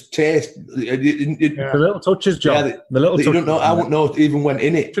make this taste. The little touches, John. Yeah, the little touches. You don't know. I wouldn't know it even went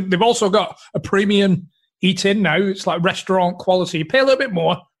in it. They've also got a premium eat-in now. It's like restaurant quality. You pay a little bit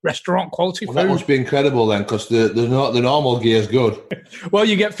more. Restaurant quality food. That must be incredible then, because the normal gear is good. Well,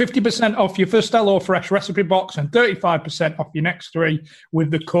 you get 50% off your first HelloFresh recipe box and 35% off your next 3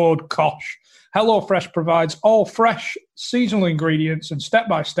 with the code KOSH. HelloFresh provides all fresh, seasonal ingredients and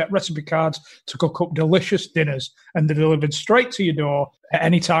step-by-step recipe cards to cook up delicious dinners, and they're delivered straight to your door at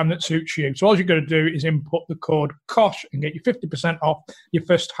any time that suits you. So all you've got to do is input the code KOSH and get you 50% off your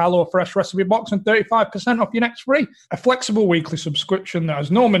first HelloFresh recipe box and 35% off your next 3. A flexible weekly subscription that has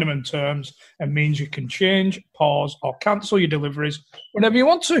no minimum terms and means you can change, pause, or cancel your deliveries whenever you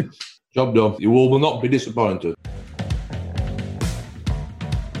want to. Job done. You will not be disappointed.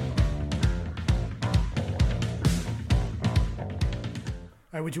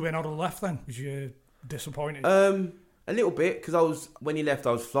 Would you win out of the left then? Was you disappointed? A little bit, because when he left,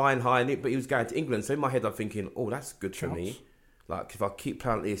 I was flying high, but he was going to England. So in my head, I'm thinking, oh, that's good for me. Like, if I keep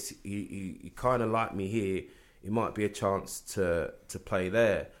playing this, you kind of like me here, it might be a chance to play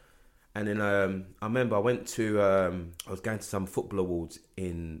there. And then I remember I went to, I was going to some football awards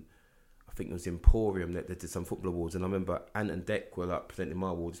I think it was Emporium, that they did some football awards. And I remember Ant and Dec were like presenting my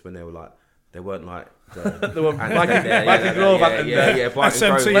awards when they were like They weren't like they were Michael Grove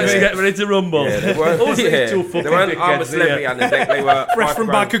SMTV. Let's get ready to rumble. Yeah, they weren't. They weren't I'm a celebrity on the deck. They were fresh from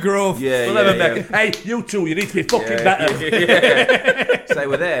Michael Grove. Hey, you two, you need to be fucking better. So they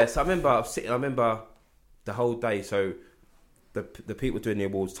were there. So I remember the whole day. So the people doing the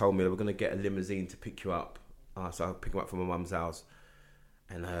awards told me they were going to get a limousine to pick you up. So I picked them up from my mum's house,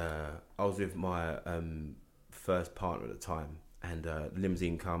 and I was with my first partner at the time, and the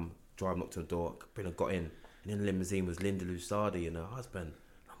limousine come. Drive knocked on the door, got in, and in the limousine was Linda Lusardi and her husband.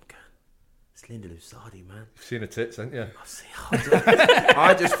 I'm going, it's Linda Lusardi, man. You've seen her tits, haven't you?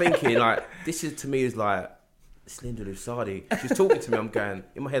 I just thinking like this is to me is like it's Linda Lusardi. She's talking to me. I'm going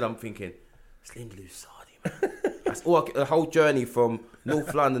in my head. I'm thinking it's Linda Lusardi, man. That's all. The whole journey from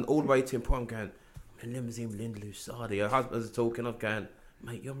North London all the way to Empire. I'm going. I'm in a limousine with Linda Lusardi. Her husband's talking. I'm going,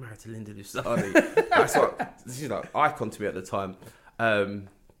 mate, you're married to Linda Lusardi. That's what this is like icon to me at the time.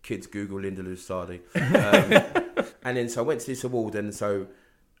 Kids Google Linda Lusardi. And then so I went to this award, and so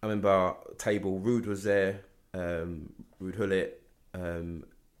I remember table, Ruud was there, Ruud Gullit,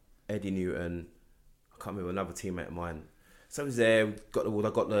 Eddie Newton, I can't remember another teammate of mine. So I was there, got the award,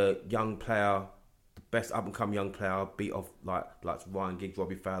 I got the young player, the best up and coming young player, beat off like Ryan Giggs,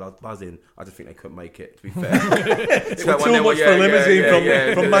 Robbie Fowler. I was buzzing. I just think they couldn't make it, to be fair. It was too much for a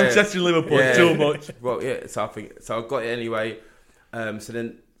limousine from Manchester to Liverpool, too much. Well, yeah, so I got it anyway.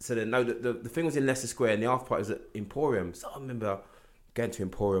 So then, no, the thing was in Leicester Square, and the after party was at Emporium. So I remember going to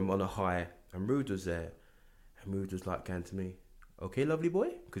Emporium on a high, and Ruud was there. And Ruud was like going to me, okay, lovely boy?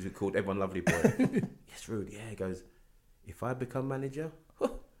 Because we called everyone lovely boy. Yes, Ruud. Yeah, he goes, if I become manager,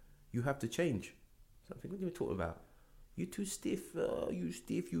 you have to change. So I'm thinking, what are you talking about? You too stiff,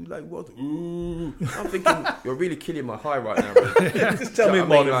 you like what? Ooh. I'm thinking, you're really killing my high right now, Ruud. Just tell me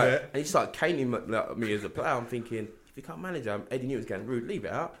more than that. And he started caning me as a player. I'm thinking, become manager. Eddie Newton's going, Ruud, leave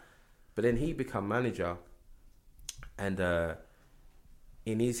it out. But then he become manager, and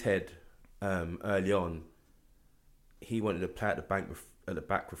in his head, early on, he wanted to play at the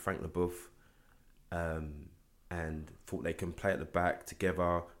back with Frank Leboeuf, and thought they can play at the back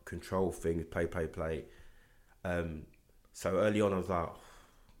together, control things, play. So early on, I was like,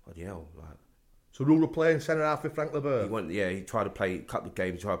 bloody hell, like. So Ruud were playing centre half with Frank Leboeuf. He tried to play a couple of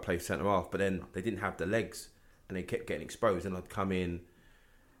games, tried to play centre half, but then they didn't have the legs. And they kept getting exposed, and I'd come in,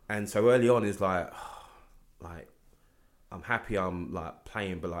 and so early on is like I'm happy I'm like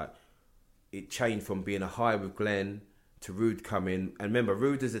playing, but like it changed from being a high with Glenn to Ruud coming. And remember,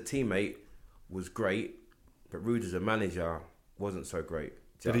 Ruud as a teammate was great, but Ruud as a manager wasn't so great.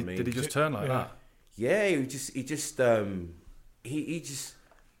 Did he just turn like that? Yeah, he just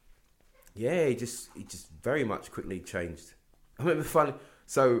very much quickly changed. I remember funny.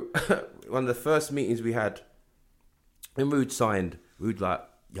 So one of the first meetings we had. When Ruud signed, Ruud like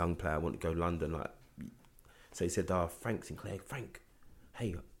young player, want to go London, like so he said, Frank Sinclair, Frank,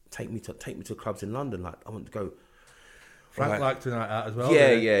 hey, take me to clubs in London, like I want to go. Frank liked a night out as well.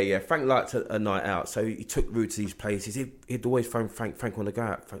 Yeah. Frank liked a night out, so he took Ruud to these places. He'd always phone Frank want to go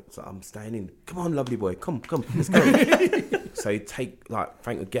out. Frank's like, I'm staying in. Come on, lovely boy, come, let's go. So he'd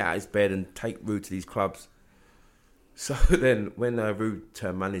Frank would get out of his bed and take Ruud to these clubs. So then when Ruud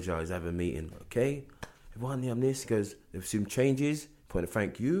turned manager, he's having a meeting, okay? Everyone on this, he goes, there's some changes. Point to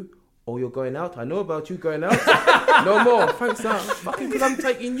Frank, you, or you're going out. I know about you going out. No more. Frank's like, fucking because I'm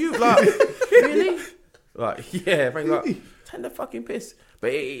taking you. Like, really? Like, yeah. Frank's like, take the fucking piss.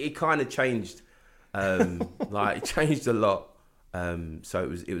 But it kind of changed. It changed a lot.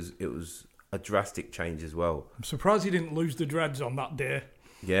 So it was a drastic change as well. I'm surprised he didn't lose the dreads on that day.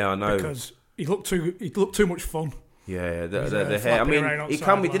 Yeah, I know. Because he looked too much fun. Yeah, the hair. I mean, he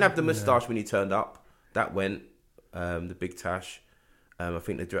didn't have the moustache when he turned up. That went, the big tash. I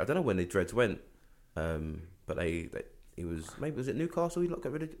think I don't know when the dreads went, but he was, maybe was it Newcastle? He got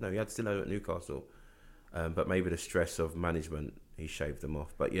rid of. No, he had still at Newcastle, but maybe the stress of management, he shaved them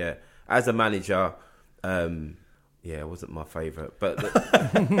off. But yeah, as a manager, it wasn't my favourite. But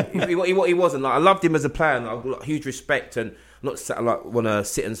he wasn't. Like, I loved him as a player, and I've got huge respect, and not want to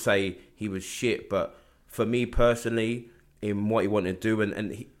sit and say he was shit. But for me personally, in what he wanted to do,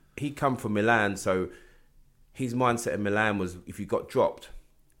 and he come from Milan, so his mindset in Milan was, if you got dropped,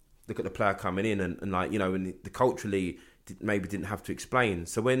 look at the player coming in, and like, you know, and the culturally maybe didn't have to explain.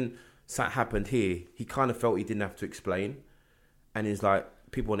 So when that happened here, he kind of felt he didn't have to explain, and he's like,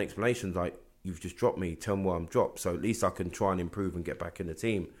 people want explanations, like, you've just dropped me, tell me why I'm dropped, so at least I can try and improve and get back in the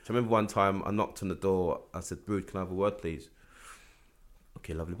team. So I remember one time I knocked on the door, I said, Ruud, can I have a word, please?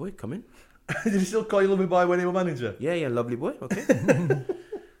 Okay, lovely boy, come in. Did he still call you lovely boy when he was manager? Yeah, lovely boy, okay.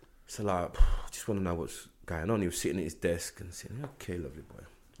 So like, I just want to know what's going on. He was sitting at his desk and saying, okay, lovely boy,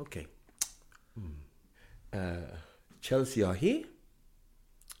 okay. Chelsea are here,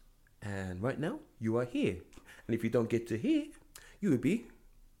 and right now you are here, and if you don't get to here, you would be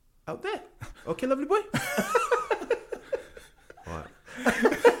out there. Okay, lovely boy. Right.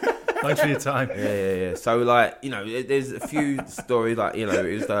 Thanks for your time. Yeah. So like, you know, there's a few stories like, you know,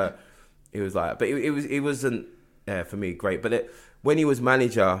 it was like, but it wasn't for me great. But when he was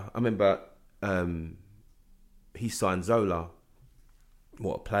manager, I remember he signed Zola.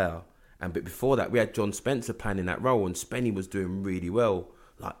 What a player! But before that, we had John Spencer playing in that role, and Spenny was doing really well,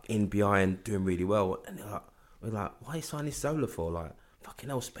 like in behind, doing really well. And we're like, why are you signing this Zola for? Like, fucking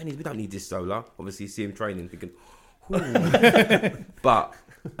hell, Spenny, we don't need this Zola. Obviously, you see him training, thinking, but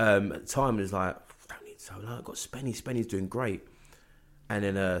at the time, it was like, don't need Zola. I've got Spenny. Spenny's doing great. And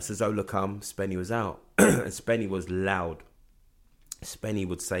then so Zola come, Spenny was out, and Spenny was loud. Spenny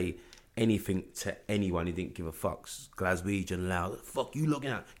would say anything to anyone. He didn't give a fuck. Glaswegian loud. Fuck you looking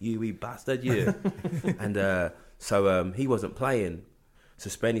at, you wee bastard, you. And so he wasn't playing. So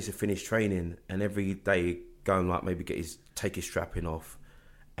Spenny used to finish training, and every day go and like maybe take his strapping off.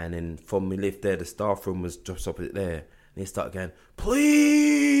 And then from we lived there, the staff room was just opposite there. And he started going,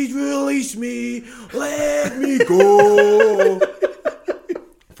 please release me, let me go.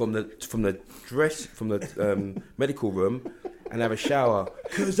 from the medical room, and have a shower,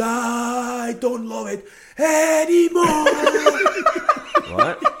 because I don't love it anymore.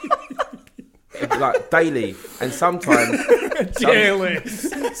 Right? Like daily, and sometimes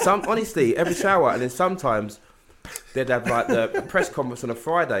honestly, every shower, and then sometimes they'd have like the press conference on a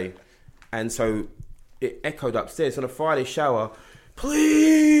Friday, and so it echoed upstairs on a Friday shower.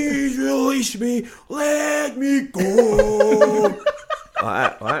 Please release me, let me go.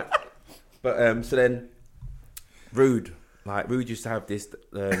 Like that, right? But so then, Rude used to have this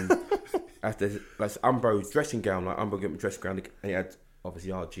after like Umbro's dressing gown, like Umbro got my dressing gown, and he had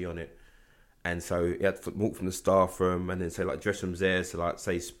obviously RG on it, and so he had to walk from the staff room, and then say like dressing room's there, so like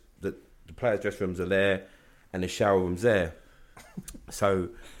say the players' dressing rooms are there, and the shower room's there. So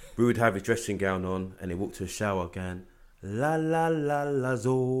Rude would have his dressing gown on, and he walked to the shower going, la la la la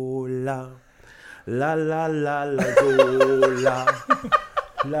Zola, la la la la Zola.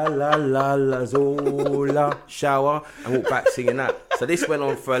 La la la la Zola, shower, and walk back singing that. So this went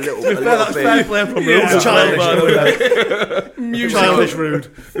on for a little bit. Childish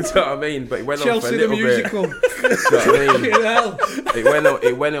Rude. That's what I mean. But it went Chelsea on for a little musical. bit. That's what I mean.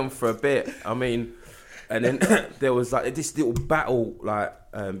 It went on for a bit. I mean, and then there was like this little battle like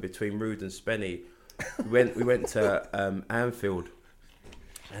between Rude and Spenny. We went to Anfield,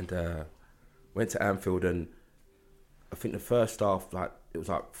 and and I think the first half like. It was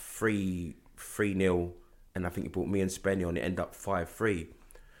like 3-0, and I think he brought me and Spenny on. It ended up 5-3.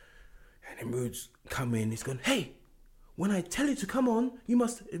 And then Rude's come in. He's going, hey, when I tell you to come on, you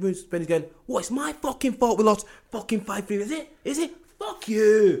must. Spenny's going, what? It's my fucking fault we lost fucking 5-3. Is it? Fuck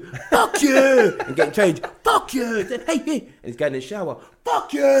you. Fuck you. And getting changed. Fuck you. Then, hey. And he's getting in the shower.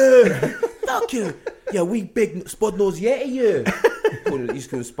 Fuck you. Fuck you. Yeah, we big spud nose yeti, you. He's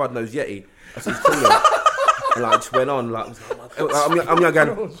called spud nose yeti. That's what he's calling him. And like just went on like I'm going,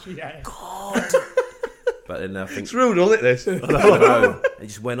 God. But then I think it's rude, isn't it? This. I know. It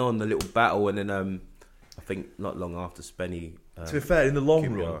just went on the little battle, and then I think not long after Spenny. To be fair, in the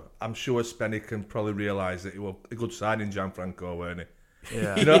long run, I'm sure Spenny can probably realise that he was a good signing, Gianfranco, weren't he?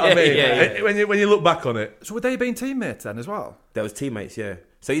 Yeah. You know what I mean? Yeah. When you look back on it. So were they being teammates then as well? There was teammates, yeah.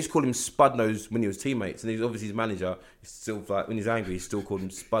 So he used to call him Spudnose when he was teammates, and he's obviously his manager. He's still like when he's angry, he's still called him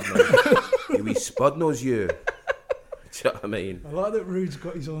Spudnose. We Spudnose you. Do you know what I mean? I like that Rude's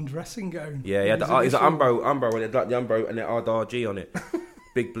got his own dressing gown. Yeah, he had he's an Umbro, and it had like the Umbro and the RG on it,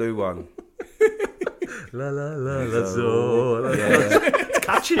 big blue one. La la la la Zola. Yeah. It's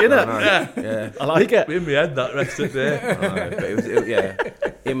catchy, isn't it? Yeah, I like it. In my head, that rest of there. But it was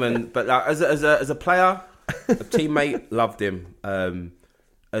him and but like, as a player, a teammate, loved him. When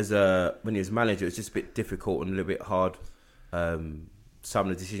he was manager, it was just a bit difficult and a little bit hard. Some of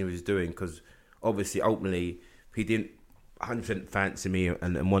the decisions he was doing, because obviously ultimately he didn't 100% fancy me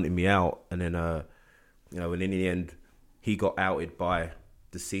and wanted me out, and then and in the end he got outed by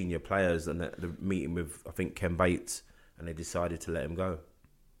the senior players and the meeting with I think Ken Bates, and they decided to let him go.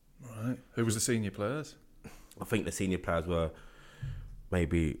 Right. Who was the senior players? I think the senior players were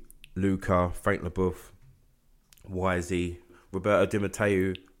maybe Luca, Frank Leboeuf, Wisey, Roberto Di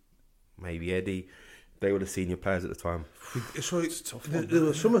Matteo, maybe Eddie. They were the senior players at the time. So it's tough. There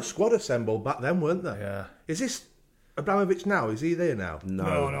was some squad assembled back then, weren't there? Yeah. Is this Abramovich now? Is he there now?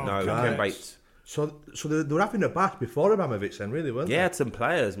 No. Ken Bates. So they were having a bash before Abramovich then, really, weren't they? Yeah, had some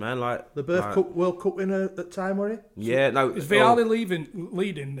players, man. Like the World Cup winner at the time, were he? Yeah, no. Is Vialli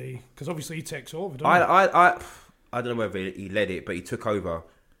leading the? Because obviously he takes over. Doesn't he? I don't know whether he led it, but he took over.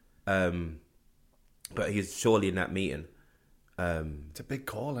 But he's surely in that meeting. It's a big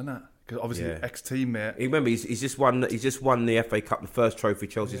call, isn't it? Because obviously ex-teammate. Remember, he's just won the FA Cup, the first trophy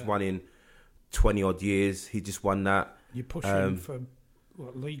Chelsea's won in 20 odd years. He just won that. You push him for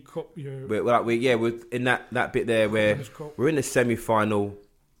what, League Cup. We're in that bit there where we're in the semi-final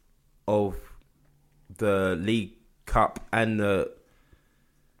of the League Cup and the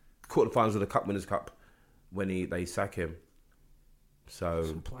quarterfinals of the Cup Winners' Cup when they sack him. So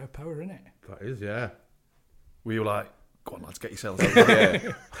some player power, isn't it? That is, yeah. We were like, go on, lads, get yourselves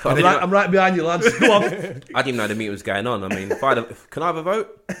over. I'm right behind you, lads. Go on. I didn't even know the meeting was going on. I mean, can I have a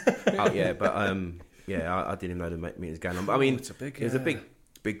vote? Yeah, but I didn't even know the meeting was going on. But I mean, it was a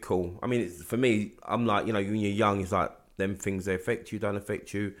big call. I mean, for me, I'm like, when you're young, it's like them things, they affect you, don't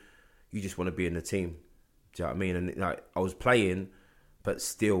affect you. You just want to be in the team. Do you know what I mean? And like, I was playing, but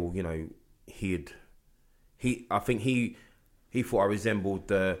still, I think he thought I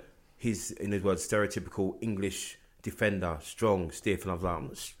resembled his, in his words, stereotypical English defender, strong, stiff, and I was like,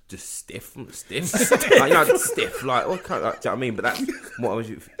 I'm just stiff. I'm stiff. Stiff. Like, what kind of, do you know what I mean? But that's what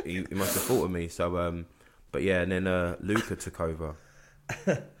he must have thought of me. So, but yeah, and then Luca took over,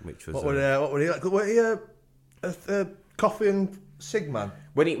 which was what were he like? Were he a coffee and cig man?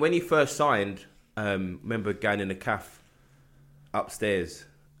 When he first signed, remember going in the cafe upstairs,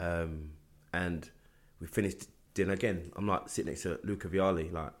 and we finished dinner again. I'm like sitting next to Luca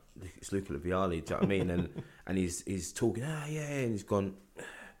Vialli, like it's Luca Vialli. Do you know what I mean? And he's talking, and he's gone,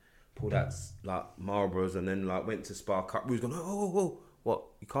 pulled out like Marlboros, and then like went to spark up. We was going, oh, what?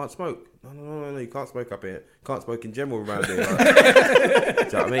 You can't smoke? No, you can't smoke up here. You can't smoke in general around here. Like, do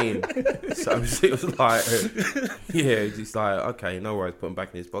you know what I mean? So it was like, just like, okay, no worries, put him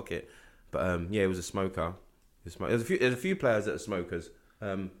back in his pocket. But he was a smoker. There's a few players that are smokers.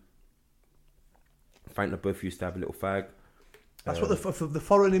 Frank LaBeouf used to have a little fag. That's what the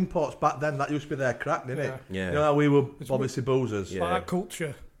foreign imports back then, that used to be their crack, didn't it? Yeah. You know how we were obviously boozers. It's like that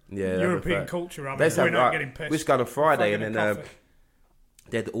culture. Yeah, European culture. I mean, we're not getting pissed. We just go on a Friday and then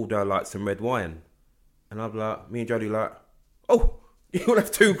they'd order like some red wine. And I'd be like, me and Jodie like, oh, you want to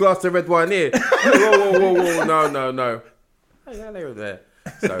have 2 glasses of red wine here? Whoa, no. Hey, how they were there?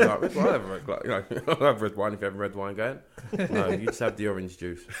 So like, red wine, I'll have red wine if you have red wine going. No, you just have the orange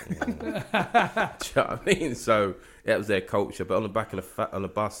juice. Do you know what I mean? So that was their culture. But on the back of on the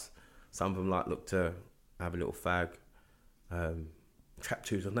bus, some of them like looked to have a little fag. Trap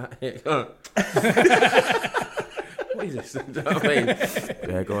shoes on that. What is this? Do you know what I mean?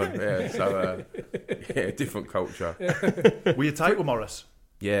 Yeah, go on. Yeah, so different culture. Were you tight with Morris?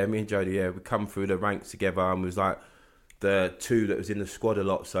 Yeah, me and Jodie. We come through the ranks together, and we was like the 2 that was in the squad a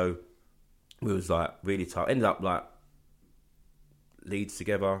lot. So we was like really tight. Ended up like Leeds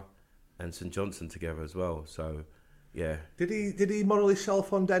together and St Johnstone together as well. So yeah. Did he model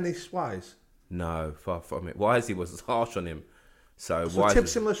himself on Dennis Wise? No, far from it. Wisey was harsh on him. So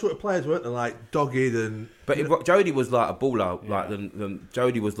similar sort of players, weren't they? Like dogged and. But Jodie was like a baller. Like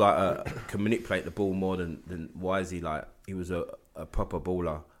Jodie was like can manipulate the ball more than Wisey. Like he was a proper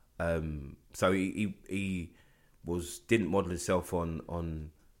baller. So he didn't model himself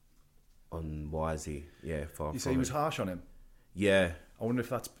on Wisey. Yeah, far. You say he was harsh on him. Yeah, I wonder if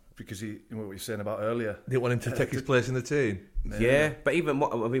that's because what you were saying about earlier. Didn't want him to take his place in the team. Yeah, but even I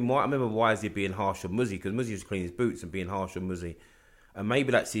remember Wisey being harsh on Muzzy because Muzzy was cleaning his boots and being harsh on Muzzy, and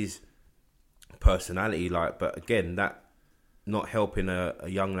maybe that's his personality. Like, but again, that not helping a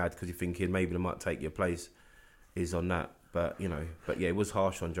young lad because you're thinking maybe they might take your place is on that. But yeah, it was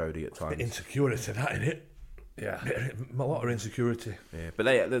harsh on Jodie at times. Insecurity, that isn't it? Yeah, a lot of insecurity. Yeah, but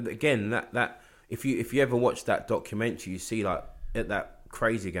again, that if you ever watch that documentary, you see like at that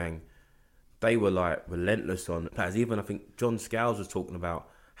Crazy Gang, they were like relentless on players. Even I think John Scales was talking about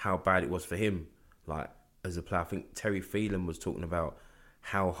how bad it was for him, like as a player. I think Terry Phelan was talking about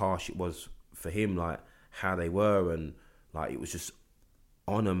how harsh it was for him, like how they were, and like it was just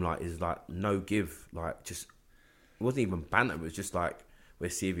on them, like it's like no give, like just it wasn't even banter. It was just like we'll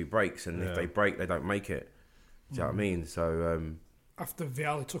see if he breaks, and if they break, they don't make it. Do you know what I mean? So after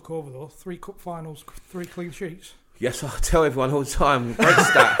Vialli took over, though, 3 cup finals, 3 clean sheets. Yes, I tell everyone all the time. Great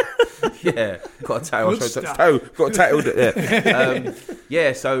stat. Yeah, got a tail. Got a tail. Yeah.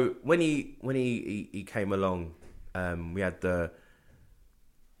 Yeah. So when he came along, we had the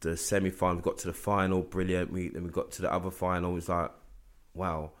semi-final. We got to the final, brilliant. Then we got to the other final. It was like,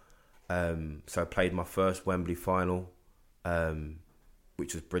 wow. So I played my first Wembley final,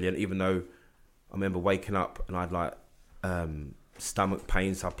 which was brilliant. Even though I remember waking up and I had like stomach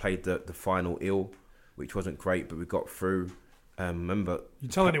pains. So I played the final ill, which wasn't great, but we got through. Remember, you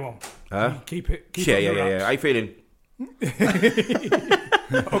tell anyone? Keep it. Yeah. How you feeling?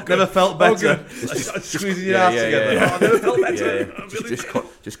 Never felt better. Squeezing your ass together. I never felt better.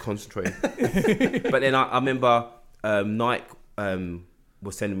 Just concentrate. But then I remember Nike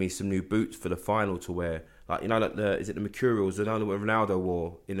was sending me some new boots for the final to wear. Like, you know, like is it the Mercurials? The one that Ronaldo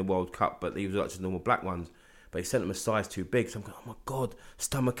wore in the World Cup, but these were like just normal black ones. But he sent them a size too big. So I'm going, oh my God,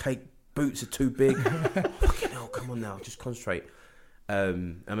 stomachache boots are too big. Fucking hell, come on now, just concentrate. I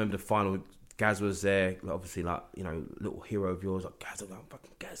remember the final. Gaz was there, like, obviously, like, you know, little hero of yours, like Gaz. I'm like,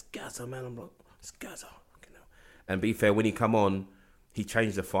 fucking Gazza, man. I'm like, it's Gazza. And be fair, when he come on, he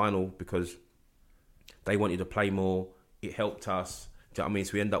changed the final because they wanted to play more. It helped us. Do you know what I mean?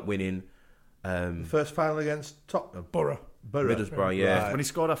 So we end up winning. First final against Tottenham, Borough, Middlesbrough, yeah. Right. When he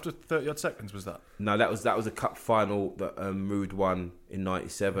scored after 30 odd seconds, was that? No, that was a cup final that Rude won in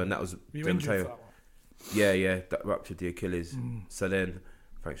 '97. That was. You injured for that one? Yeah, that ruptured the Achilles. So then,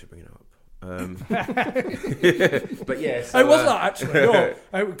 thanks for bringing it up. But yeah, so, it was that actually. No,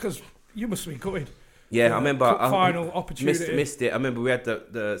 because you must have been gutted. Yeah, I remember. Final opportunity. Missed it. I remember we had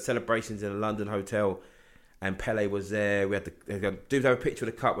the celebrations in a London hotel, and Pele was there. We had dudes have a picture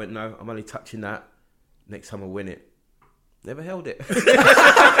of the cup. Went, no, I'm only touching that. Next time I win it. Never held it. Fake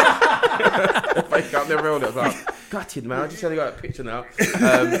up, never held it. I was like, gutted, man. I just only got a picture now.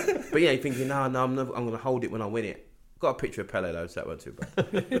 But yeah, you're thinking, no, I'm going to hold it when I win it. Got a picture of Pele though, so that wasn't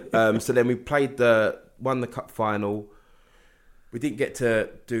too bad. So then we won the cup final. We didn't get to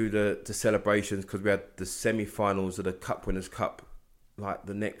do the celebrations because we had the semi-finals of the Cup Winners' Cup like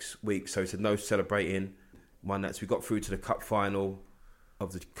the next week. So we said no celebrating. We got through to the cup final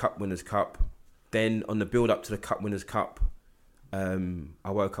of the Cup Winners' Cup. Then on the build-up to the Cup Winners' Cup, I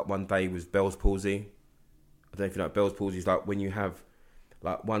woke up one day with Bell's palsy. I don't know if you know what Bell's palsy is like when you have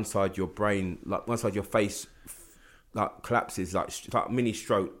like one side your brain, like one side your face like collapses, like mini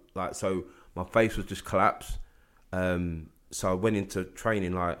stroke. Like, so my face was just collapsed. So I went into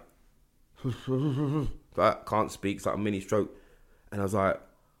training like can't speak. It's like a mini stroke, and I was like,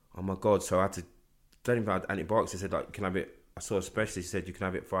 oh my God. So I had to. Don't even have antibiotics. They said like, you can have it. I saw a specialist. He said you can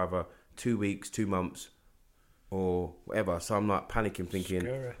have it for either 2 weeks, 2 months, or whatever. So I'm like panicking, thinking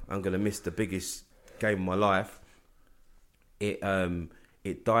scary. I'm gonna miss the biggest game of my life.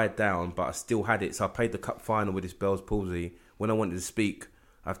 It died down, but I still had it. So I played the cup final with this Bell's palsy. When I wanted to speak,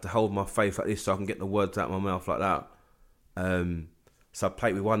 I have to hold my face like this so I can get the words out of my mouth like that. So I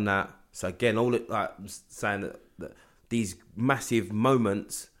played. We won that. So again, all it like saying that these massive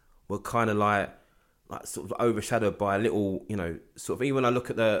moments were kind of like sort of overshadowed by a little, you know, sort of. Even when I look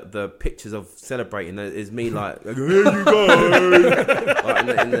at the pictures of celebrating, it's me like, here you go, like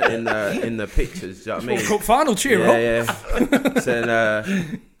in the pictures. Do you know what I mean? Cup final, cheer up. Yeah. So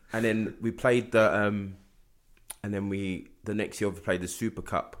and then we played the next year we played the Super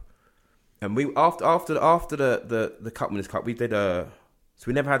Cup, and we after the Cup Winners' Cup we did so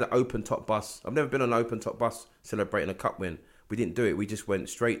we never had an open top bus. I've never been on an open top bus celebrating a cup win. We didn't do it. We just went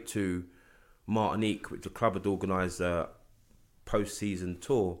straight to Martinique, which the club had organised a post-season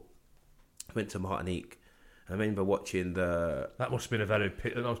tour. Went to Martinique. I remember watching That must have been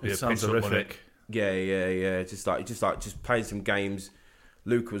a sounds horrific. Yeah. Just playing some games.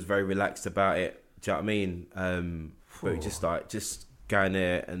 Luca was very relaxed about it. Do you know what I mean? But we just going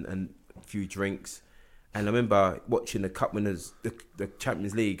there and a few drinks. And I remember watching the Cup Winners, the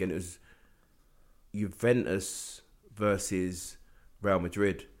Champions League, and it was Juventus versus Real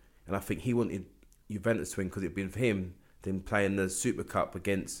Madrid. And I think he wanted Juventus to win because it'd been for him then playing the Super Cup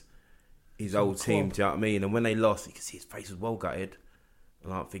against his old team. Do you know what I mean? And when they lost, you could see his face was well gutted.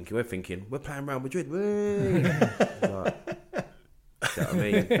 And we're thinking, we're playing Real Madrid. Do you know what I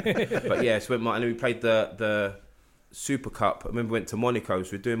mean? But yeah, so and we played the Super Cup. I remember we went to Monaco.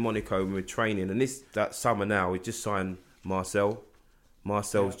 So we were doing Monaco and we were training. And that summer now, we just signed Marcel.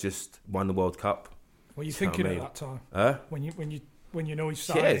 Marcel's just won the World Cup. What are you thinking at that time? When you know he's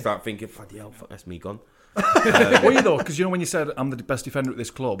signing? Yeah, it's like thinking, bloody hell, fuck, that's me gone. Were you though? Because you know when you said I'm the best defender at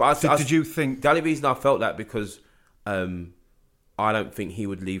this club, did you think the only reason I felt that because I don't think he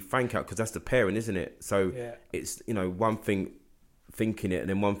would leave Frank out because that's the pairing, isn't it? So it's, you know, one thing thinking it and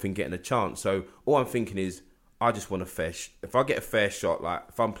then one thing getting a chance. So all I'm thinking is I just want a fair. If I get a fair shot, like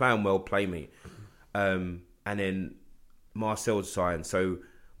if I'm playing well, play me. And then Marcel's signed. So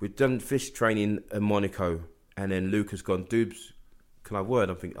we've done fish training in Monaco, and then Luca's gone, Dubes, can I have a word?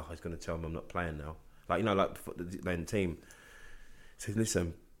 I'm thinking, he's going to tell me I'm not playing now. Like, you know, like the team. He says,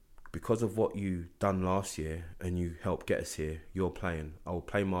 listen, because of what you done last year and you helped get us here, you're playing. I'll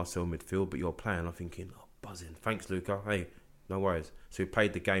play Marcel midfield, but you're playing. I'm thinking, oh, buzzing. Thanks, Luca. Hey, no worries. So we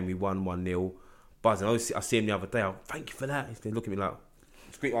played the game. We won 1-0. Buzzing. I see him the other day. Thank you for that. He's going to look at me like,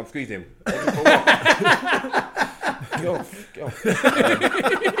 I'm squeezing him. For what? Get off.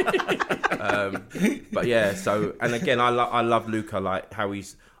 But yeah, so, and again, I love Luca, like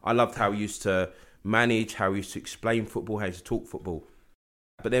I loved how he used to manage, how he used to explain football, how he used to talk football.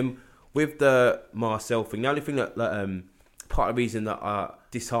 But then with the Marcel thing, the only thing that part of the reason that I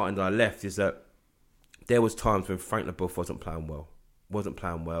disheartened that I left is that there was times when Frank Leboeuf wasn't playing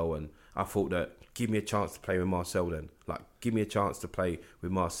well, and I thought that give me a chance to play with Marcel then. Like, give me a chance to play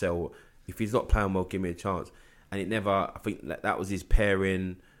with Marcel. If he's not playing well, give me a chance. And it never, I think that was his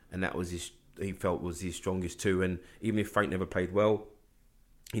pairing, and that was he felt was his strongest too. And even if Frank never played well,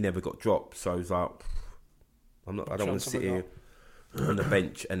 he never got dropped. So I was like, I don't want to sit here on the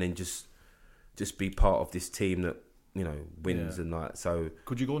bench and then just be part of this team that, you know, wins and like. So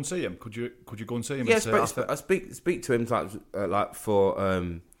could you go and see him? Could you go and see him? Yeah, I speak to him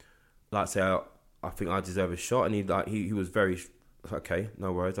say I think I deserve a shot, and he was very okay.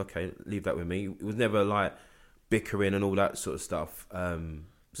 No worries, okay, leave that with me. It was never like bickering and all that sort of stuff.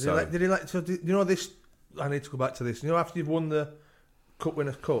 Did he like? So you know this? I need to go back to this. You know, after you've won the Cup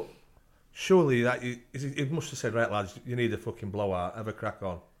Winners' Cup, surely that he must have said, right, lads, you need a fucking blowout, have a crack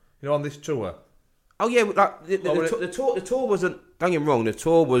on. You know, on this tour. Oh yeah, like the tour wasn't. Don't get me wrong, the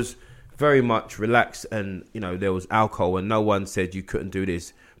tour was very much relaxed, and you know there was alcohol, and no one said you couldn't do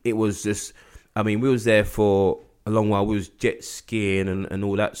this. It was just, I mean, we was there for a long while. We was jet skiing and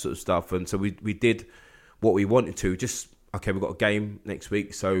all that sort of stuff, and so we did what we wanted to. Just okay, we've got a game next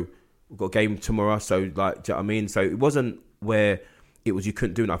week, so we've got a game tomorrow. So like, do you know what I mean? So it wasn't where it was you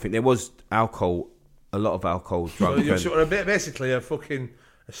couldn't do nothing. There was alcohol, a lot of alcohol, drunk. So you're basically a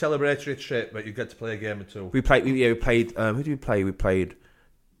celebratory trip, but you get to play a game or two. We played. Who did we play? We played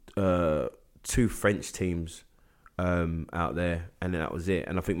 2 French teams out there, and that was it.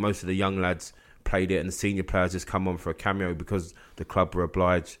 And I think most of the young lads played it, and the senior players just come on for a cameo because the club were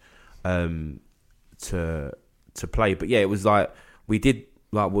obliged to play. But yeah, it was like we did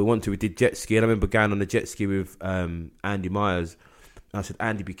we did jet ski, and I remember going on the jet ski with Andy Myers. And I said,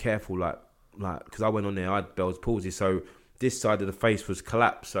 Andy, be careful, like because I went on there, I had Bell's palsy, so this side of the face was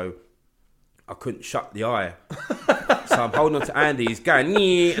collapsed, so I couldn't shut the eye. So I'm holding on to Andy, he's going,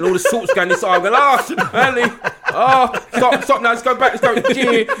 nee, and all the salt's going this eye. I'm going, Andy, stop now, let's go back, let's go. I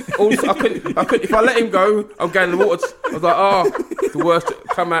couldn't, if I let him go, I'm going in the water. I was like, the worst,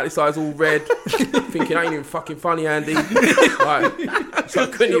 come out this eye's all red, thinking, ain't even fucking funny, Andy. Like, so I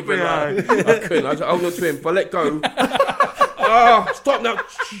couldn't even, I was holding on to him. If I let go, stop now.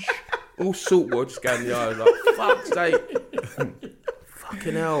 All salt water just going in the eye. I was like, fuck's sake.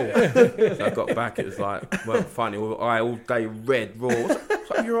 Fucking hell. So I got back, it was like, well, funny, eye all day red, raw.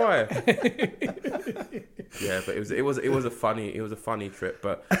 What's up your eye? Yeah, but it was a funny trip,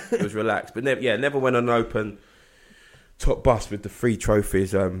 but it was relaxed. But never went on an open top bus with the 3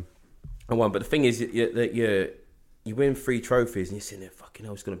 trophies. I won. But the thing is that you win 3 trophies and you're sitting there, fucking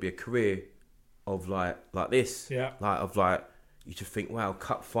hell, it's going to be a career of like this. Yeah. You just think, wow,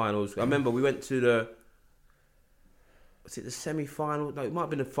 cup finals. I remember we went to was it the semi-final? No, it might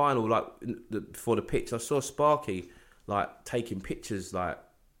have been the final, like before the pitch. I saw Sparky like taking pictures, like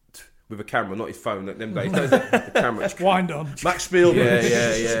with a camera, not his phone. Like them days, the camera. Wind on. Max Spielberg.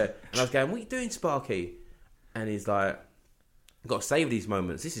 Yeah. And I was going, "What are you doing, Sparky?" And he's like, "I've got to save these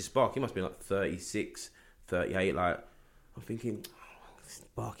moments." This is Sparky. He must be like 36, 38. Like I'm thinking,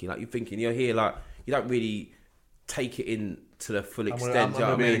 Sparky. Like you're thinking, you're here. Like you don't really take it in to the full extent. I'm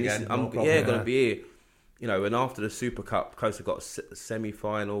gonna be here. You know, and after the Super Cup, Costa got a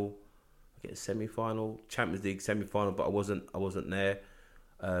semi-final. Champions League semi-final, but I wasn't there.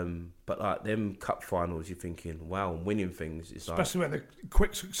 But like them cup finals, you're thinking, wow, I'm winning things. It's especially when the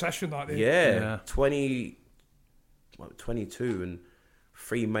quick succession like this. Yeah. 22 and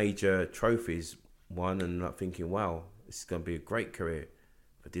 3 major trophies won, and I'm thinking, wow, this is going to be a great career.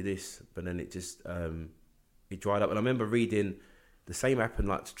 I did this, but then it just it dried up. And I remember reading the same happened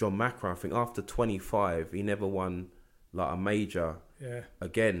like to John Macra. I think after 25, he never won like a major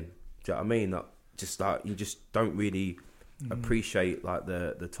again. Do you know what I mean? Like, just like you just don't really appreciate like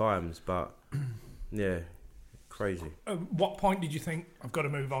the times, but yeah, crazy. What point did you think I've got to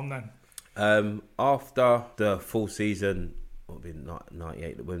move on then? After the full season, what would be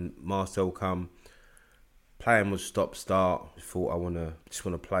 98, when Marcel come, playing was stop start. I thought I just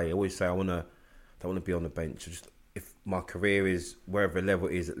want to play. I always say don't want to be on the bench. Just if my career is wherever level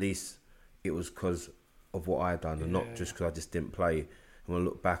it is, at least it was because of what I had done, and not just because I just didn't play. And when I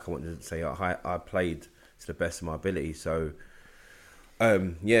look back, I want to say I played to the best of my ability. So,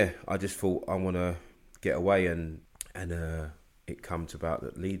 I just thought I want to get away, and it comes about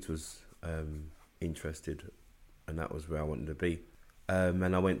that Leeds was interested, and that was where I wanted to be.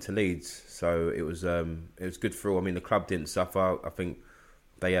 And I went to Leeds, so it was good for all. I mean, the club didn't suffer. I think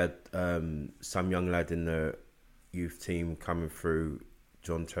they had some young lad in the youth team coming through,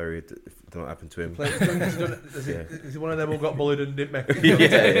 John Terry. I don't know what happened to him. Is he one of them who got bullied and didn't make it?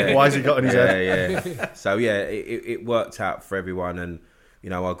 Yeah. Why has he got in his head? Yeah. So it worked out for everyone, and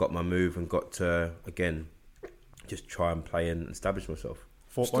I got my move and got to again just try and play and establish myself.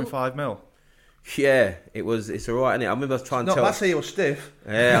 4.5 mil. Yeah, it's all right, isn't it? I remember I was trying to tell... Last year you were stiff.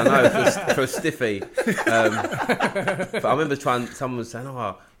 Yeah, I know, for a stiffy. But I remember someone was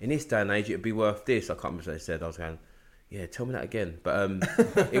saying, in this day and age, it'd be worth this. I can't remember what they said. I was going, yeah, tell me that again. But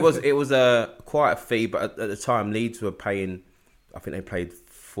it was quite a fee, but at the time, Leeds were paying, I think they paid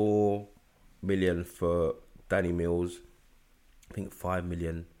 4 million for Danny Mills, I think 5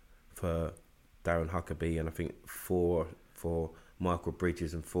 million for Darren Huckabee, and I think 4 for Michael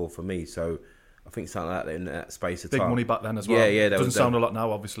Bridges and 4 for me. So I think something like that in that space of time. Big money back then as well. Yeah. Doesn't sound a lot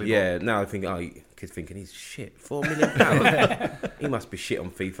now, obviously. Yeah, now I think, kids thinking he's shit. £4 million. He must be shit on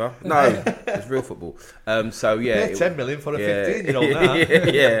FIFA. No, it's real football. So yeah, 10 million for a 15-year-old now.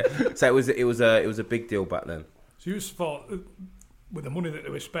 Yeah. So it was a big deal back then. So you just thought, with the money that they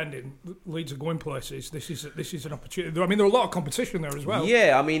were spending, Leeds are going places. This is an opportunity. I mean, there were a lot of competition there as well.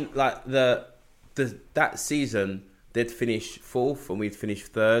 Yeah, I mean, like that season, they'd finish 4th and we'd finish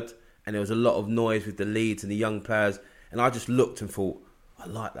 3rd. And there was a lot of noise with the Leeds and the young players. And I just looked and thought, I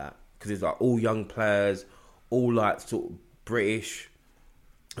like that. Because it's like all young players, all like sort of British.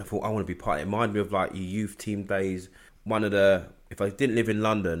 I thought, I want to be part of it. It reminded me of like your youth team days. If I didn't live in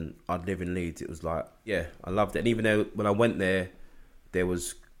London, I'd live in Leeds. It was like, yeah, I loved it. And even though when I went there, there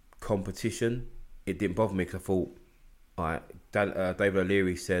was competition, it didn't bother me because I thought, David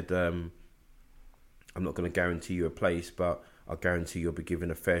O'Leary said, I'm not going to guarantee you a place, but I guarantee you'll be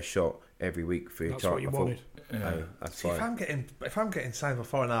given a fair shot every week for your That's chance. what you wanted. That's See, fine. if I'm getting signed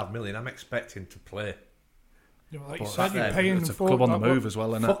for 4.5 million, I'm expecting to play. Like you said, you're paying it's a for club on the move as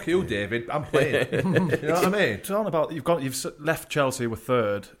well, isn't it? Fuck you, David. I'm playing. You know what I mean? It's all about you've left Chelsea with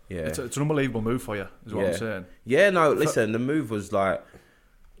 3rd. Yeah, it's an unbelievable move for you. Is what I'm saying. Yeah, no. Listen, the move was like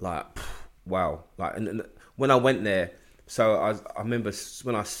wow. Like, and when I went there, so I remember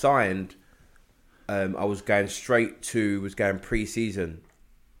when I signed. I was going pre-season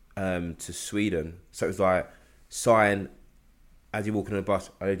to Sweden. So it was like, sign, as you walk on the bus,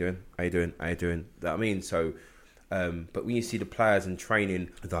 how you doing? How you doing? How you doing? You know what I mean? So, but when you see the players in training,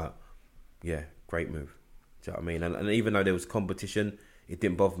 it's like, yeah, great move. Do you know what I mean? And even though there was competition, it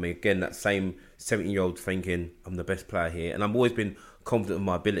didn't bother me. Again, that same 17-year-old thinking, I'm the best player here. And I've always been confident of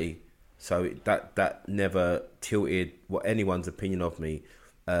my ability. So that never tilted what anyone's opinion of me.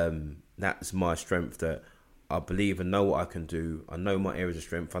 That's my strength, that I believe and know what I can do. I know my areas of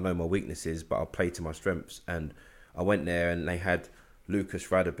strength. I know my weaknesses, but I'll play to my strengths. And I went there and they had Lucas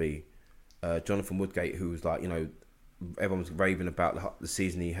Radebe, Jonathan Woodgate, who was like, everyone was raving about the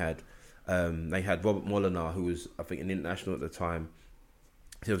season he had. They had Robert Molinar, who was, I think, an international at the time.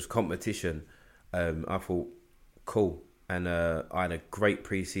 There was competition. I thought, cool. And I had a great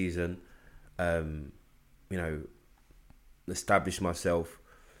pre-season, established myself.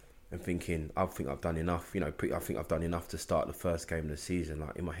 And thinking, I think I've done enough. I think I've done enough to start the first game of the season.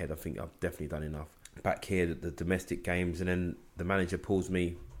 Like in my head, I think I've definitely done enough. Back here, the domestic games, and then the manager pulls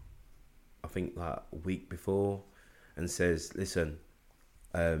me, I think like a week before, and says, "Listen,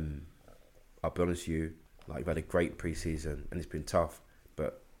 I'll be honest with you. Like you've had a great pre-season, and it's been tough,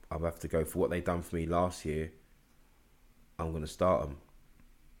 but I'll have to go for what they done for me last year. I'm going to start them."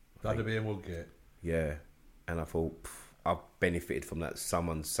 Radebe and Woodgate. Yeah, and I thought, I've benefited from that.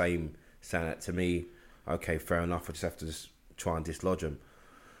 Someone saying that to me. Okay, fair enough. I just have to try and dislodge them.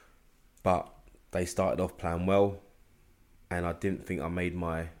 But they started off playing well, and I didn't think I made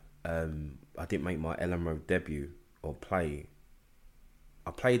my. I didn't make my Ellen Road debut or play.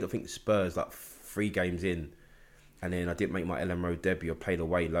 I played, I think, Spurs like 3 games in, and then I didn't make my Ellen Road debut. I played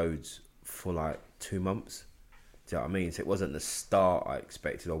away loads for like 2 months. Do you know what I mean? So it wasn't the start I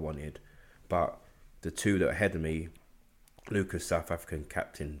expected or wanted, but the 2 that were ahead of me. Lucas, South African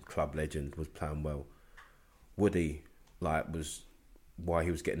captain, club legend, was playing well. Woody, was why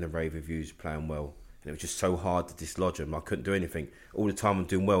he was getting the rave reviews, playing well. And it was just so hard to dislodge him. I couldn't do anything. All the time I'm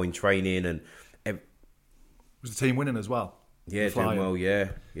doing well in training. Was the team winning as well? Yeah, doing well, yeah.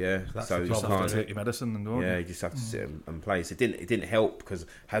 So you just have to take your medicine and go. Yeah, you just have to sit and play. So it didn't help because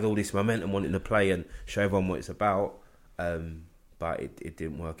I had all this momentum wanting to play and show everyone what it's about. but it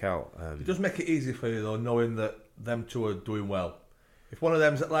didn't work out. It does make it easy for you though, knowing that them two are doing well. If one of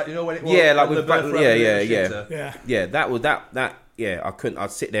them's like, you know, when it was like with I couldn't.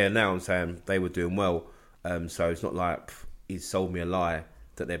 I'd sit there now and saying they were doing well. So it's not like he's sold me a lie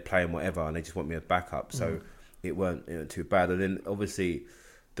that they're playing whatever and they just want me as backup. So it weren't too bad. And then obviously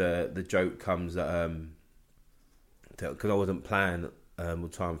the joke comes that because I wasn't playing all the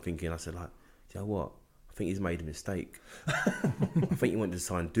time, thinking, I said, like, you know what? I think he's made a mistake. I think he wanted to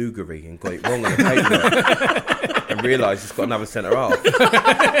sign Dougarry and got it wrong on the paper and realised he's got another centre half. Do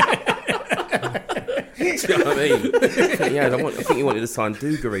you know what I mean? I think he wanted to sign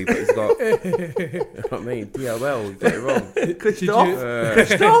Dougarry, but he's got, you know what I mean? DLL, he got it wrong. Christoph?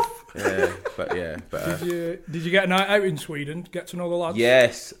 Did you get a night out in Sweden? Get to know the lads?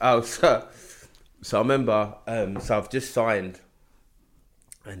 Yes. Oh, so I remember, so I've just signed.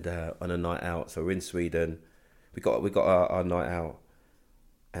 And on a night out, so we're in Sweden. We got our night out,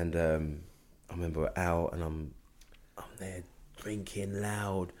 and I remember we're out, and I'm there drinking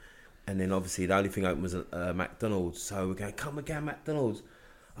loud, and then obviously the only thing open was a McDonald's. So we're going, come again, McDonald's.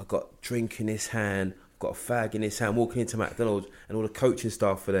 I've got drink in this hand, I've got a fag in this hand, walking into McDonald's, and all the coaching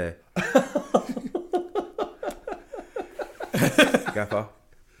staff were there. Gaffer,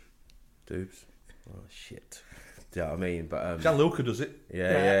 Doobs, oh shit. Do you know what I mean? But Gianluca does it.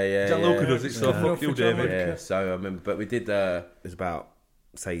 Yeah. Gianluca does it, so fuck you, David. Yeah, so I remember, but we did, it was about,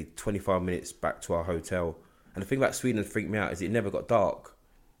 say, 25 minutes back to our hotel. And the thing about Sweden that freaked me out is it never got dark.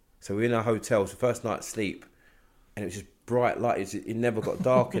 So we're in our hotel, it's the first night's sleep, and it was just bright light. It never got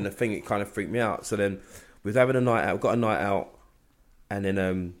dark, and the thing, it kind of freaked me out. So then we was having a night out, got a night out, and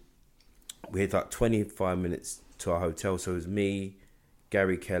then we had like 25 minutes to our hotel. So it was me,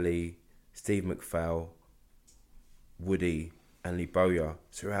 Gary Kelly, Steve McPhail, Woody and Lee Bowyer.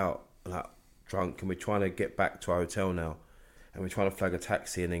 So we're out like drunk and we're trying to get back to our hotel now, and we're trying to flag a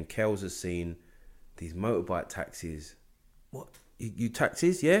taxi, and then Kells has seen these motorbike taxis. What? You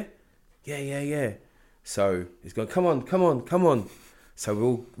taxis? Yeah. So he's going, come on.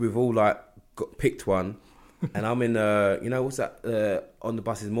 So we've all like picked one, and I'm in what's that on the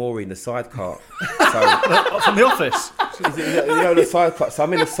bus is Maury in the sidecar. So from The Office. The sidecar. So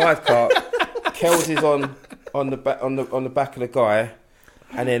I'm in the sidecar. Kells is on the back of the guy,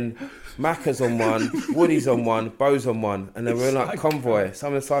 and then Macca's on one, Woody's on one, Bo's on one, and then we're in like convoy. So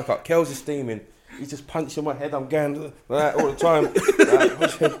I'm in the sidecar. Kells is steaming. He's just punching my head. I'm going like that all the time.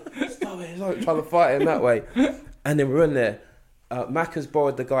 Stop it! Like, trying to fight him that way. And then we're in there. Macca's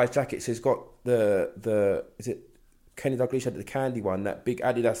borrowed the guy's jacket, so he's got the is it Kenny Dalglish had the candy one, that big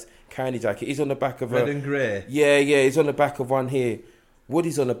Adidas candy jacket. He's on the back of red and grey. Yeah. He's on the back of one here.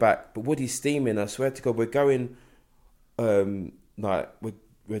 Woody's on the back, but Woody's steaming. I swear to God, we're going, like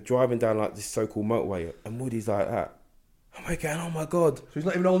we're driving down like this so-called motorway, and Woody's like that. Oh my God! Oh my God! So he's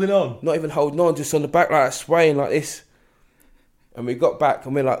not even holding on. Not even holding on, just on the back, like swaying like this. And we got back,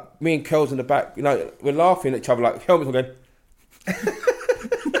 and we're like, me and Kel's in the back, you know, we're laughing at each other, like helmets are going,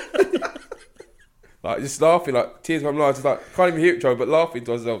 like just laughing, like tears come live, just like can't even hear each other, but laughing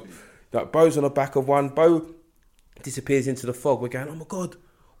to ourselves. Like Bo's on the back of one, Bo disappears into the fog. We're going, oh my God,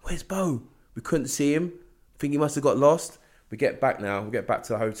 where's Bo? We couldn't see him. Think he must have got lost. We get back now. We get back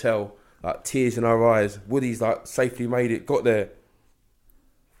to the hotel, like tears in our eyes. Woody's like safely made it, got there.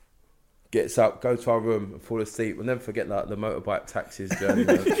 Gets up, go to our room and fall asleep. We'll never forget like the motorbike taxis journey.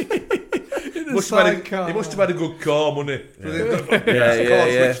 He must have had a good car, money. Yeah.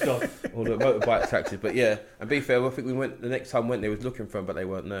 All the motorbike taxis, but yeah. And be fair, I think we went the next time we went there was looking for them, but they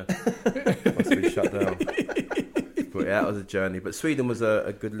weren't there. Must have been shut down. But yeah, that was a journey. But Sweden was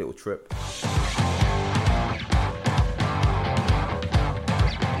a good little trip.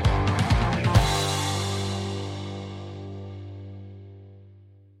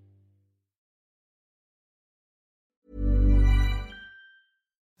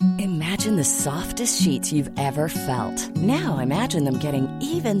 Imagine the softest sheets you've ever felt. Now imagine them getting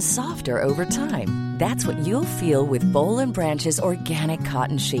even softer over time. That's what you'll feel with Boll & Branch's organic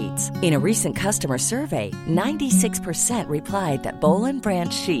cotton sheets. In a recent customer survey, 96% replied that Boll &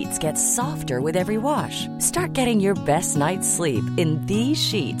 Branch sheets get softer with every wash. Start getting your best night's sleep in these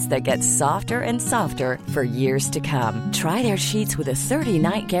sheets that get softer and softer for years to come. Try their sheets with a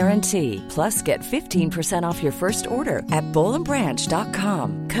 30-night guarantee. Plus, get 15% off your first order at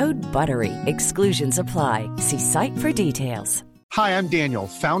bollandbranch.com. Code BUTTERY. Exclusions apply. See site for details. Hi, I'm Daniel,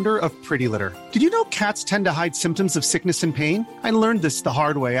 founder of Pretty Litter. Did you know cats tend to hide symptoms of sickness and pain? I learned this the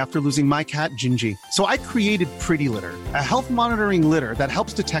hard way after losing my cat, Gingy. So I created Pretty Litter, a health monitoring litter that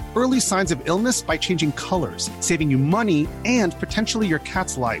helps detect early signs of illness by changing colors, saving you money and potentially your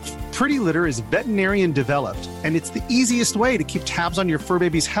cat's life. Pretty Litter is veterinarian developed, and it's the easiest way to keep tabs on your fur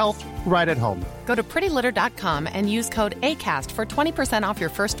baby's health right at home. Go to prettylitter.com and use code ACAST for 20% off your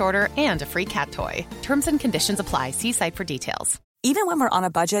first order and a free cat toy. Terms and conditions apply. See site for details. Even when we're on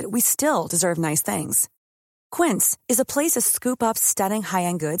a budget, we still deserve nice things. Quince is a place to scoop up stunning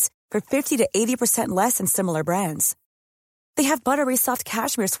high-end goods for 50 to 80% less than similar brands. They have buttery soft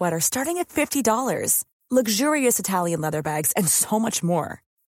cashmere sweaters starting at $50, luxurious Italian leather bags, and so much more.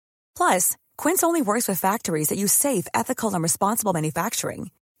 Plus, Quince only works with factories that use safe, ethical, and responsible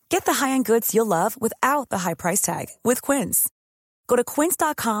manufacturing. Get the high-end goods you'll love without the high price tag with Quince. Go to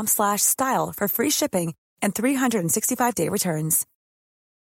quince.com/style for free shipping and 365-day returns.